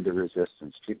do run into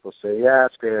resistance. People say, yeah,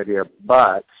 it's a great idea,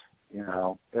 but,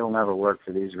 it'll never work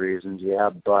for these reasons. Yeah,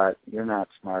 but you're not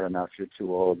smart enough. You're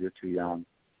too old. You're too young.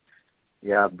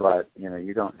 Yeah, but,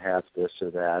 you don't have this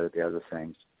or that or the other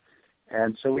things.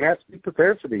 And so we have to be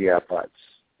prepared for the yeah buts.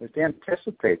 We have to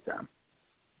anticipate them.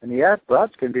 And the yeah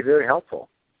buts can be very helpful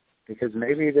because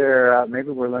maybe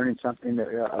we're learning something,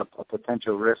 a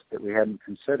potential risk that we hadn't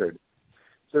considered.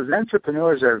 So as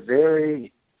entrepreneurs are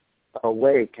very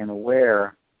awake and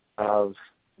aware of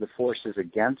the forces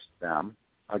against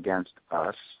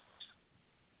us,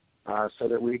 so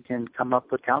that we can come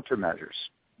up with countermeasures,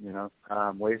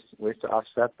 ways to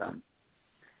offset them.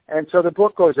 And so the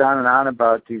book goes on and on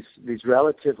about these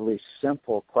relatively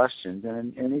simple questions,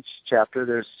 and in each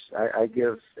chapter I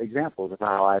give examples of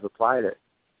how I've applied it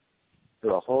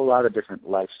to a whole lot of different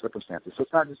life circumstances. So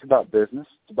it's not just about business;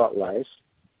 it's about life,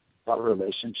 about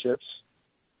relationships.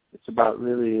 It's about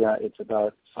it's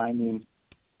about finding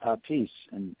peace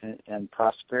and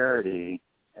prosperity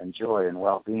and joy and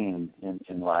well-being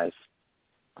in life,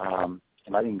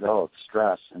 letting go of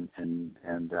stress and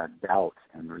doubt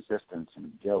and resistance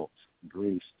and guilt, and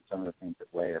grief, some of the things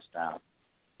that weigh us down.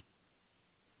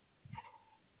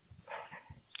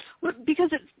 Well,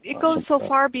 because it goes so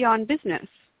far beyond business.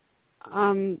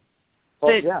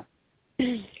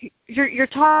 You're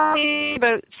talking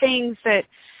about things that.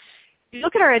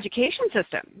 Look at our education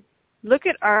system. Look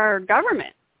at our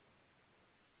government.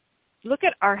 Look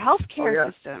at our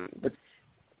healthcare system.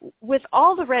 With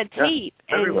all the red tape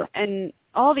and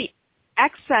all the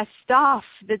excess stuff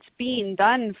that's being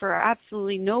done for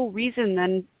absolutely no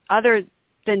reason other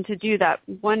than to do that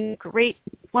one great,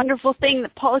 wonderful thing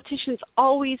that politicians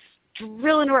always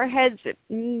drill into our heads that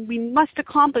we must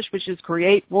accomplish, which is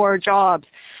create more jobs.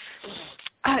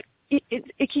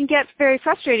 It can get very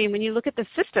frustrating when you look at the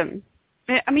system.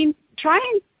 I mean, try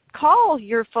and call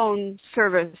your phone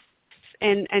service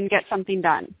and get something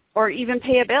done, or even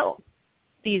pay a bill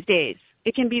these days.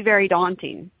 It can be very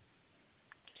daunting.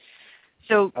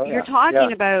 So you're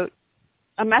talking about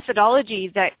a methodology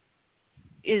that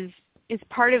is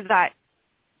part of that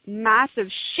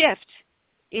massive shift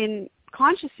in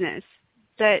consciousness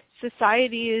that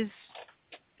society is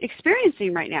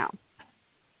experiencing right now.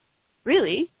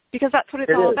 Really? Because that's what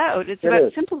it's all about. It's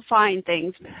about simplifying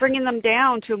things, bringing them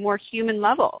down to a more human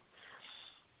level.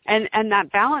 And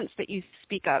that balance that you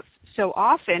speak of so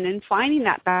often, and finding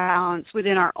that balance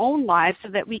within our own lives so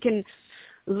that we can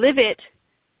live it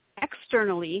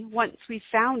externally once we've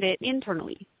found it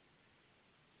internally.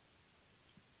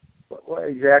 Well,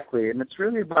 exactly. And it's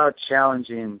really about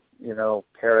challenging,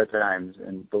 paradigms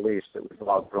and beliefs that we've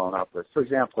all grown up with. For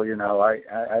example,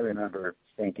 I remember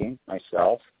thinking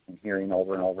myself and hearing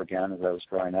over and over again as I was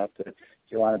growing up that if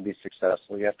you want to be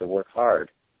successful, you have to work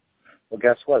hard. Well,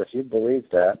 guess what? If you believe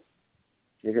that,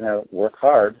 you're going to work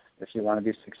hard if you want to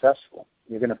be successful.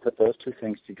 You're going to put those two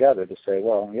things together to say,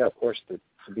 well, yeah, of course, to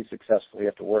be successful, you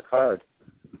have to work hard.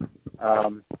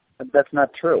 But that's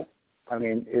not true. I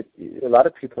mean, a lot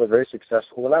of people are very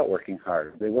successful without working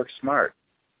hard. They work smart.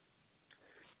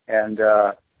 And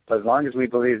but as long as we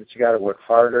believe that you got to work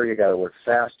harder, you got to work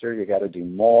faster, you got to do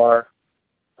more,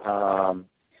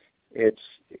 it's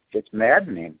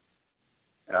maddening.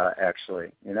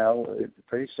 Actually,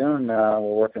 pretty soon we're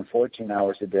working 14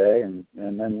 hours a day, and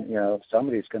then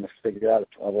somebody's going to figure out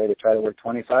a way to try to work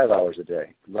 25 hours a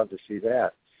day. I'd love to see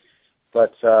that.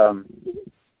 But the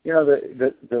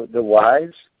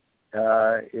wise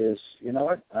is,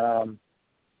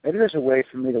 maybe there's a way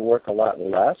for me to work a lot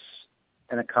less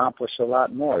and accomplish a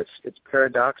lot more. It's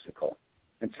paradoxical.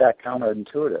 In fact,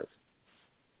 counterintuitive.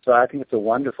 So I think it's a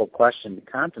wonderful question to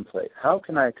contemplate. How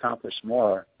can I accomplish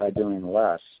more by doing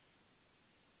less?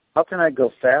 How can I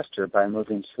go faster by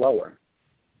moving slower?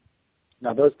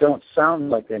 Now, those don't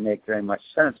sound like they make very much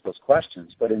sense, those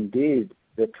questions, but indeed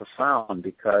they're profound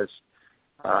because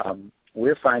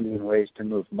we're finding ways to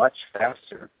move much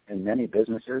faster in many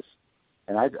businesses,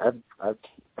 and I've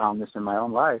found this in my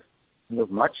own life, move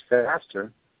much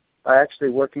faster by actually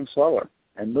working slower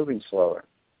and moving slower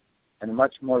and a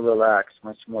much more relaxed,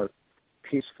 much more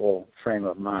peaceful frame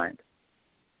of mind.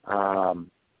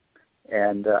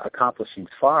 and accomplishing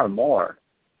far more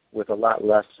with a lot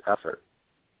less effort.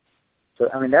 So,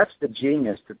 I mean, that's the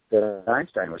genius that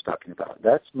Einstein was talking about.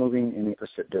 That's moving in the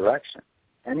opposite direction.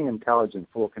 Any intelligent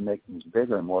fool can make things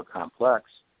bigger and more complex.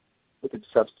 We could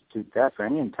substitute that for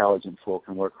any intelligent fool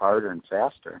can work harder and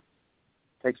faster.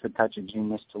 It takes a touch of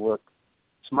genius to work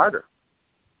smarter,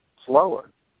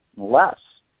 slower, less,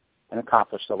 and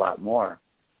accomplish a lot more.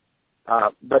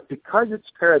 But because it's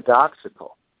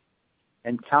paradoxical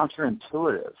and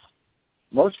counterintuitive,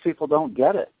 most people don't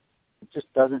get it. It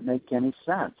just doesn't make any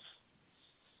sense.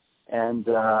 And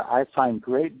I find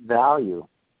great value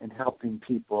in helping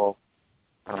people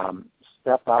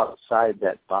step outside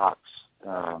that box.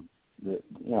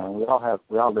 We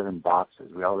all live in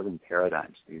boxes. We all live in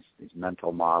paradigms, these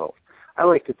mental models. I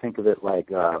like to think of it like,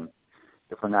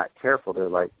 if we're not careful, they're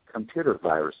like computer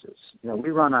viruses.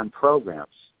 We run on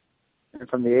programs. And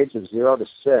from the age of 0 to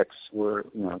 6,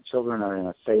 children are in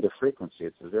a theta frequency.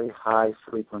 It's a very high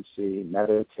frequency,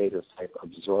 meditative type,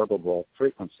 absorbable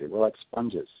frequency. We're like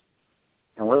sponges.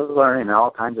 And we're learning all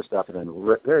kinds of stuff at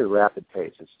a very rapid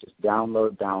pace. It's just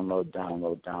download, download,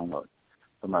 download, download.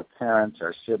 From our parents,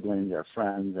 our siblings, our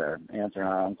friends, our aunts and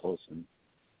our uncles, and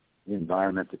the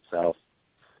environment itself,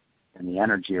 and the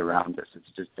energy around us.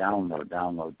 It's just download,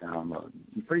 download, download.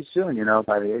 And pretty soon,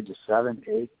 by the age of 7,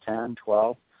 8, 10,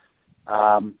 12,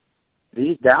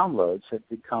 these downloads have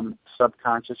become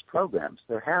subconscious programs.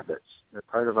 They're habits. They're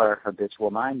part of our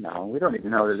habitual mind now, and we don't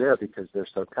even know they're there because they're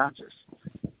subconscious.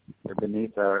 They're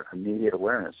beneath our immediate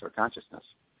awareness or consciousness.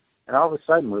 And all of a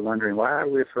sudden, we're wondering, why are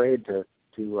we afraid to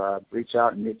reach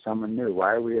out and meet someone new?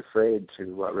 Why are we afraid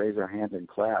to raise our hand in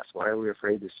class? Why are we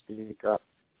afraid to speak up?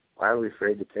 Why are we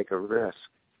afraid to take a risk?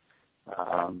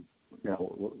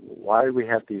 Why do we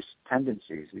have these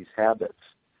tendencies, these habits?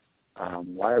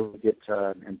 Why do we get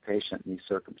impatient in these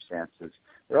circumstances?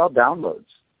 They're all downloads.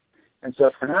 And so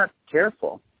if we're not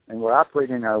careful and we're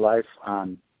operating our life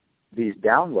on these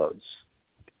downloads,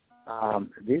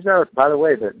 these are, by the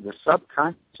way, the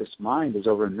subconscious mind is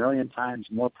over 1 million times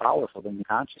more powerful than the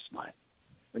conscious mind.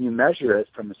 When you measure it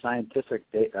from a scientific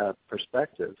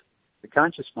perspective, the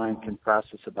conscious mind can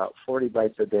process about 40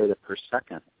 bytes of data per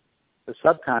second. The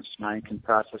subconscious mind can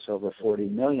process over 40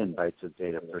 million bytes of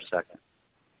data per second.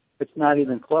 It's not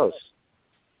even close.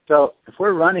 So if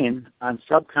we're running on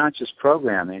subconscious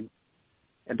programming,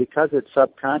 and because it's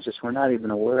subconscious, we're not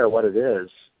even aware of what it is,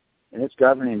 and it's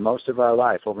governing most of our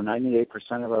life. Over 98%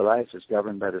 of our life is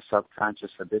governed by the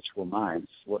subconscious habitual minds,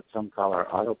 what some call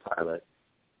our autopilot.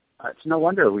 It's no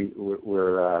wonder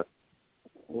we're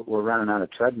running on a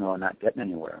treadmill and not getting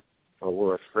anywhere, or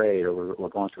we're afraid, or we're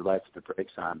going through life with the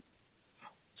brakes on.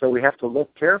 So we have to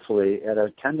look carefully at our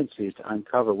tendencies to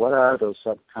uncover what are those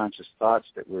subconscious thoughts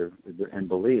and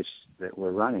beliefs that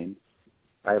we're running.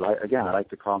 I like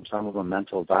to call some of them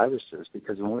mental viruses,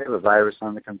 because when we have a virus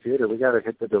on the computer, we got to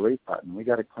hit the delete button. We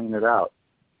got to clean it out,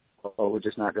 or we're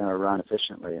just not going to run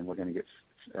efficiently, and we're going to get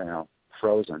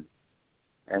frozen.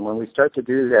 And when we start to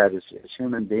do that as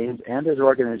human beings and as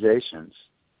organizations,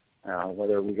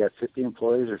 whether we got 50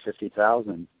 employees or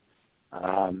 50,000,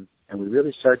 and we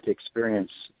really start to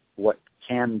experience what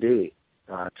can be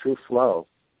true flow,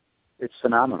 it's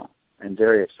phenomenal and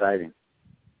very exciting.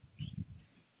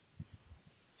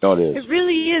 No, it is. It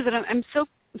really is, and I'm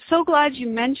so glad you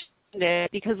mentioned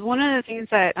it, because one of the things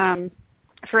that,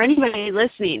 for anybody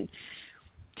listening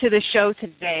to the show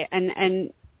today,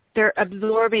 and they're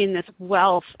absorbing this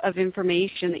wealth of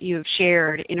information that you have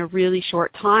shared in a really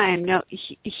short time. Now,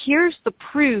 here's the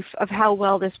proof of how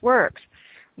well this works.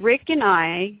 Rick and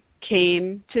I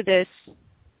came to this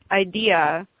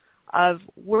idea of,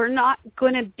 we're not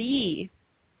going to be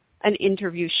an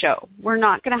interview show. We're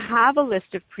not going to have a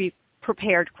list of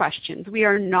prepared questions. We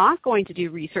are not going to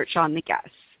do research on the guests.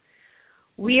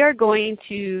 We are going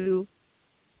to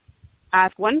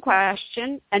ask one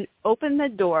question and open the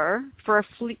door for a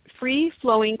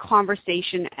free-flowing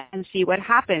conversation and see what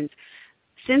happens.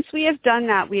 Since we have done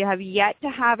that, we have yet to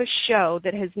have a show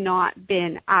that has not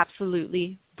been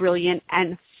absolutely brilliant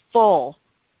and full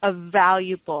of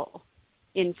valuable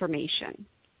information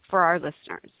for our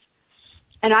listeners.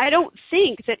 And I don't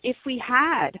think that if we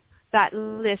had that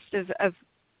list of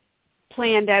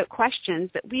planned out questions,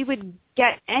 that we would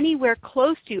get anywhere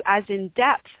close to as in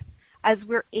depth as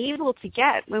we're able to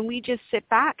get when we just sit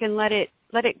back and let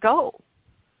it go.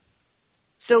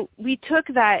 So we took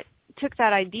that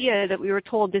idea that we were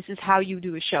told, this is how you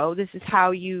do a show, this is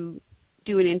how you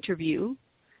do an interview,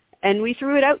 and we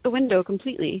threw it out the window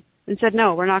completely and said,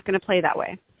 no, we're not going to play that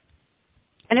way.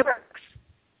 And it works.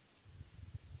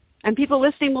 And people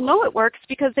listening will know it works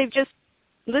because they've just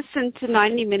listened to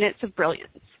 90 minutes of brilliance.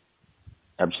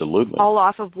 Absolutely. All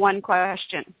off of one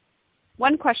question.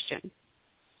 One question.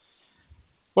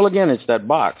 Well, again, it's that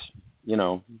box.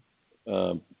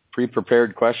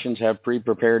 Pre-prepared questions have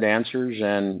pre-prepared answers,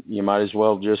 and you might as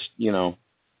well just,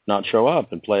 not show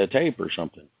up and play a tape or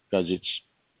something, because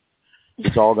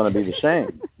it's all going to be the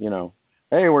same.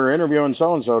 Hey, we're interviewing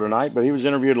so-and-so tonight, but he was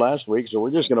interviewed last week, so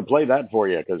we're just going to play that for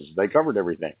you because they covered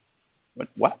everything. But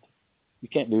what? You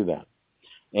can't do that.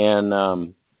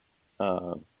 And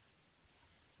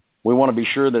we want to be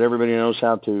sure that everybody knows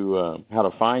how to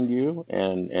find you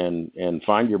and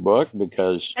find your book,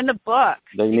 because and the book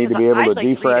they need to be able to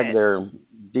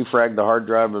defrag the hard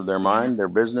drive of their mind, their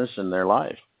business, and their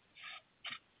life.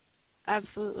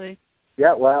 Absolutely.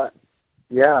 Yeah. Well,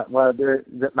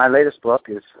 my latest book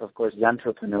is, of course,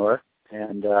 Zentrepreneur,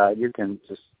 and you can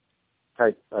just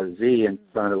type a Z in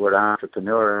front of the word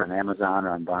entrepreneur on Amazon or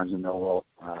on Barnes & Noble,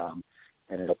 and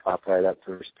it'll pop right up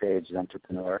first page,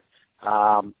 Zentrepreneur.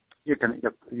 You can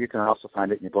also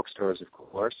find it in your bookstores, of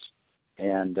course,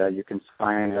 and you can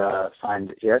find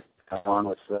it along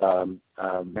with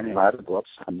many other books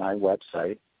on my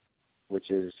website, which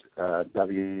is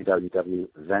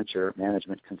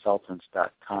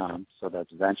www.venturemanagementconsultants.com. So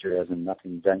that's venture as in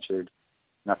nothing ventured,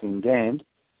 nothing gained.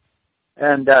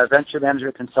 And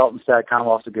venturemanagementconsultants.com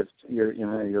also gives your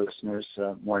listeners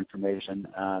more information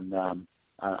on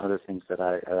other things that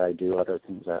I do, other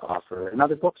things I offer, and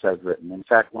other books I've written. In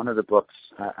fact, one of the books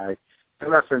I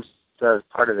referenced as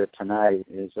part of it tonight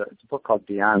is it's a book called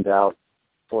Beyond Doubt,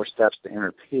 4 Steps to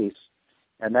Inner Peace.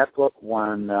 And that book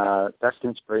won Best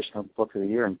Inspirational Book of the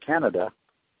Year in Canada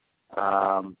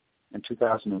in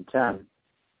 2010,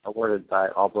 awarded by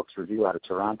All Books Review out of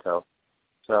Toronto.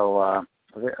 So a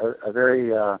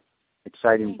very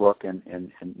exciting book and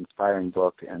inspiring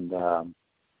book, and a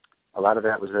lot of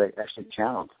that was actually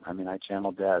channeled. I mean, I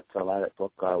channeled a lot of that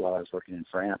book while I was working in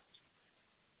France.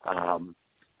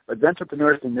 But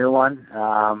Zentrepreneur is the new one,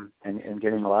 and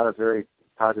getting a lot of very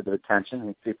positive attention. I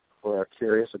think people are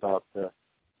curious about the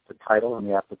title and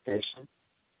the application.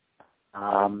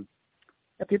 And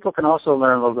people can also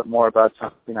learn a little bit more about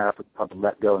something I offer called the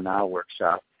Let Go Now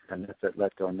workshop, and it's at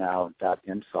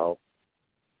letgonow.info.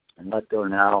 And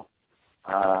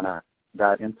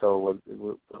letgonow.info will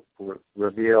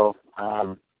reveal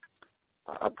a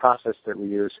process that we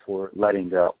use for letting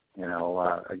go.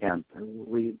 Again,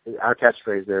 our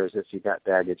catchphrase there is, if you got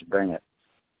baggage, bring it,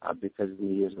 because we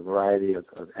use a variety of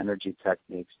energy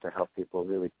techniques to help people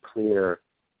really clear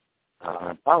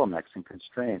bottlenecks and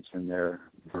constraints in their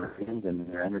brains and in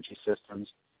their energy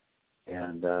systems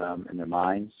and in their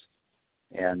minds.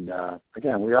 And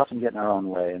again, we often get in our own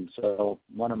way. And so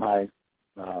one of my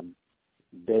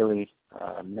daily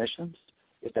missions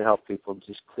is to help people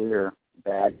just clear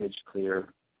baggage, clear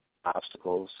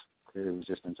obstacles, clear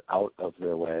resistance out of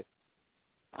their way,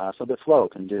 so that flow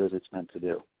can do as it's meant to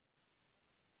do.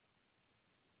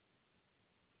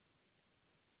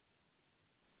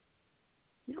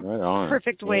 Right on.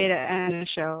 Perfect way to end a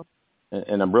show.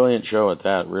 And a brilliant show at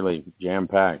that, really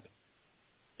jam-packed.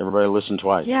 Everybody listen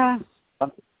twice. Yeah.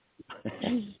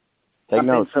 Take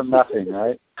notes. From nothing,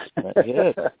 right?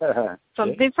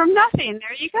 Something from nothing.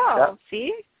 There you go. Yep.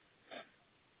 See?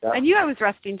 Yep. I knew I was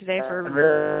resting today for...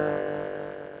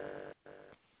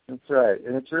 That's right.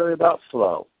 And it's really about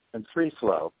flow and free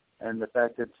flow. And the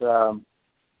fact that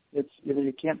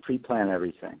you can't pre-plan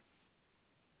everything.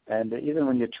 And even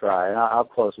when you try, and I'll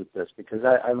close with this, because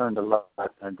I learned a lot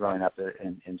growing up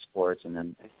in sports and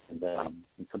in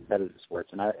competitive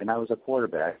sports, and I was a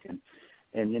quarterback, and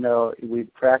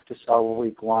we'd practice all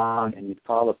week long, and you'd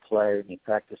call a play, and you'd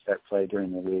practice that play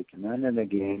during the week, and then in the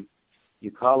game,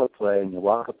 you call a play, and you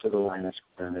walk up to the line of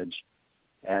scrimmage,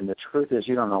 and the truth is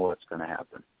you don't know what's going to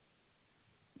happen.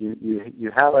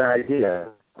 You have an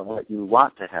idea of what you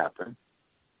want to happen,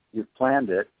 you've planned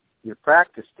it, you've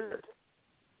practiced it.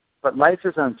 But life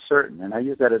is uncertain, and I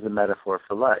use that as a metaphor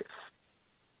for life.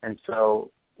 And so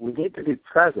we need to be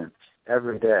present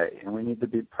every day, and we need to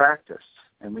be practiced,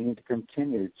 and we need to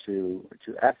continue to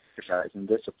exercise and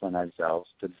discipline ourselves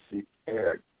to be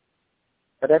prepared.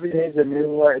 But every day is a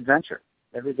new adventure.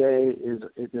 Every day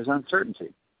there's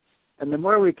uncertainty. And the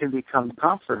more we can become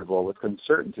comfortable with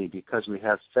uncertainty because we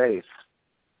have faith,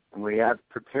 and we have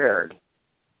prepared,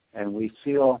 and we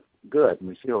feel good, and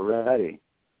we feel ready,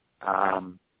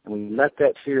 and we let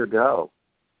that fear go,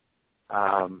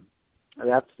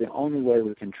 that's the only way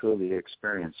we can truly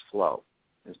experience flow,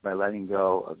 is by letting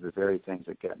go of the very things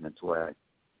that get in its way.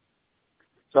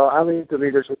 So I'll leave the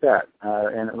readers with that,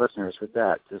 and the listeners with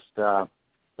that. Just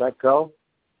let go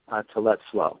to let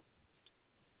flow.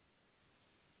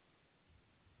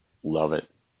 Love it.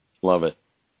 Love it.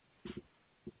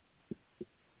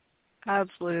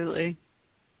 Absolutely.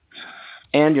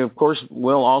 And you, of course,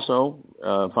 will also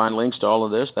find links to all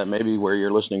of this. That may be where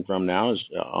you're listening from now, is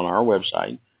on our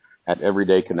website at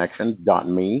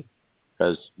everydayconnection.me,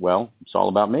 because, well, it's all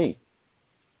about me.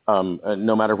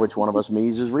 No matter which one of us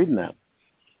me's is reading that.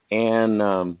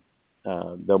 And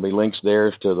there'll be links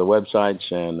there to the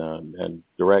websites and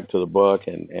direct to the book.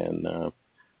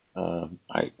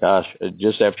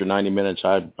 Just after 90 minutes,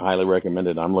 I'd highly recommend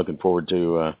it. I'm looking forward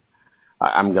to,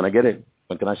 I'm going to get it.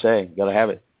 What can I say? Got to have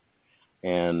it.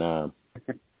 And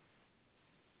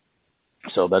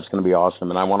so that's going to be awesome.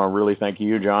 And I want to really thank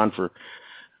you, John, for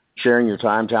sharing your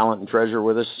time, talent, and treasure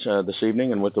with us this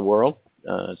evening and with the world.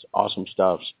 It's awesome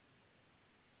stuff.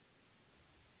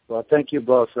 Well, thank you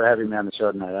both for having me on the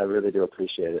show tonight. I really do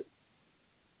appreciate it.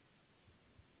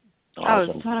 Awesome. Oh, it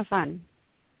was a ton of fun.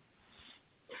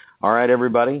 All right,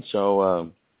 everybody.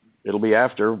 So it'll be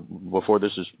before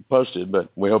this is posted, but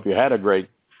we hope you had a great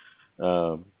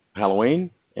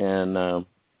Halloween and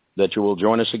that you will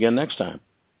join us again next time.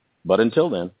 But until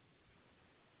then.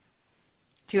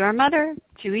 To our mother,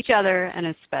 to each other, and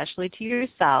especially to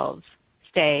yourselves,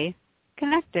 stay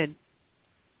connected.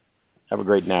 Have a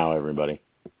great now, everybody.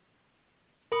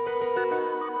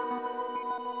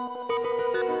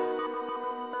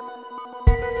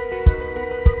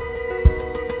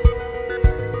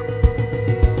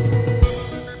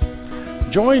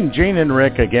 Join Gene and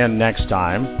Rick again next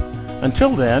time.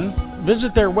 Until then,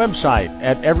 visit their website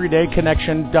at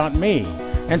everydayconnection.me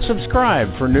and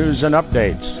subscribe for news and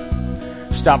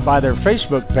updates. Stop by their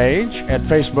Facebook page at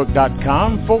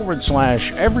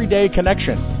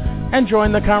facebook.com/everydayconnection and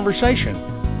join the conversation.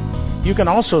 You can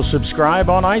also subscribe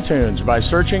on iTunes by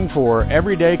searching for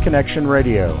Everyday Connection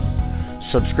Radio.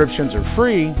 Subscriptions are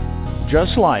free,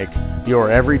 just like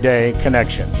your Everyday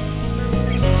Connection.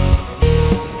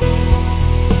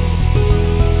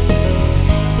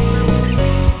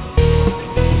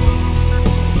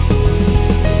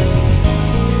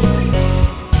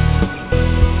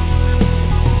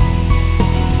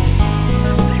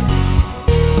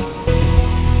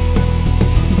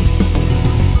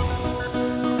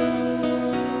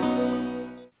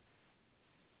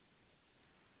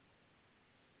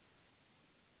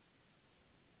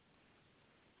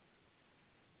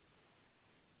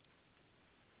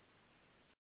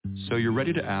 So you're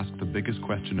ready to ask the biggest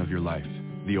question of your life,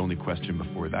 the only question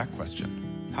before that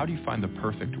question. How do you find the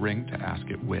perfect ring to ask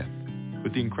it with?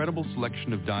 With the incredible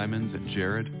selection of diamonds at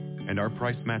Jared and our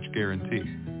price match guarantee,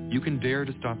 you can dare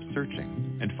to stop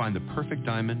searching and find the perfect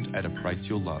diamond at a price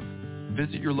you'll love.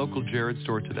 Visit your local Jared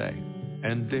store today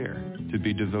and dare to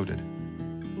be devoted.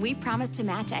 We promise to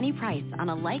match any price on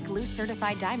a like loose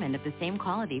certified diamond of the same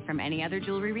quality from any other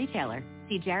jewelry retailer.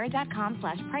 See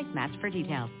jared.com/price match for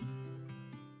details.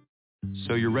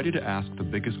 So you're ready to ask the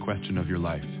biggest question of your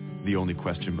life, the only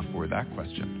question before that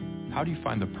question. How do you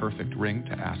find the perfect ring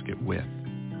to ask it with?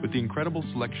 With the incredible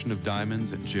selection of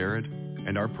diamonds at Jared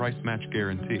and our price match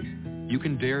guarantee, you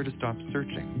can dare to stop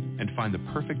searching and find the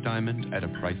perfect diamond at a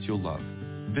price you'll love.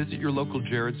 Visit your local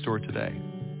Jared store today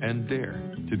and dare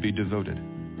to be devoted.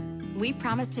 We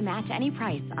promise to match any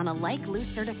price on a like loose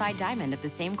certified diamond of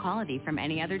the same quality from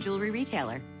any other jewelry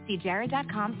retailer. See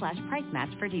jared.com/price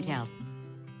match for details.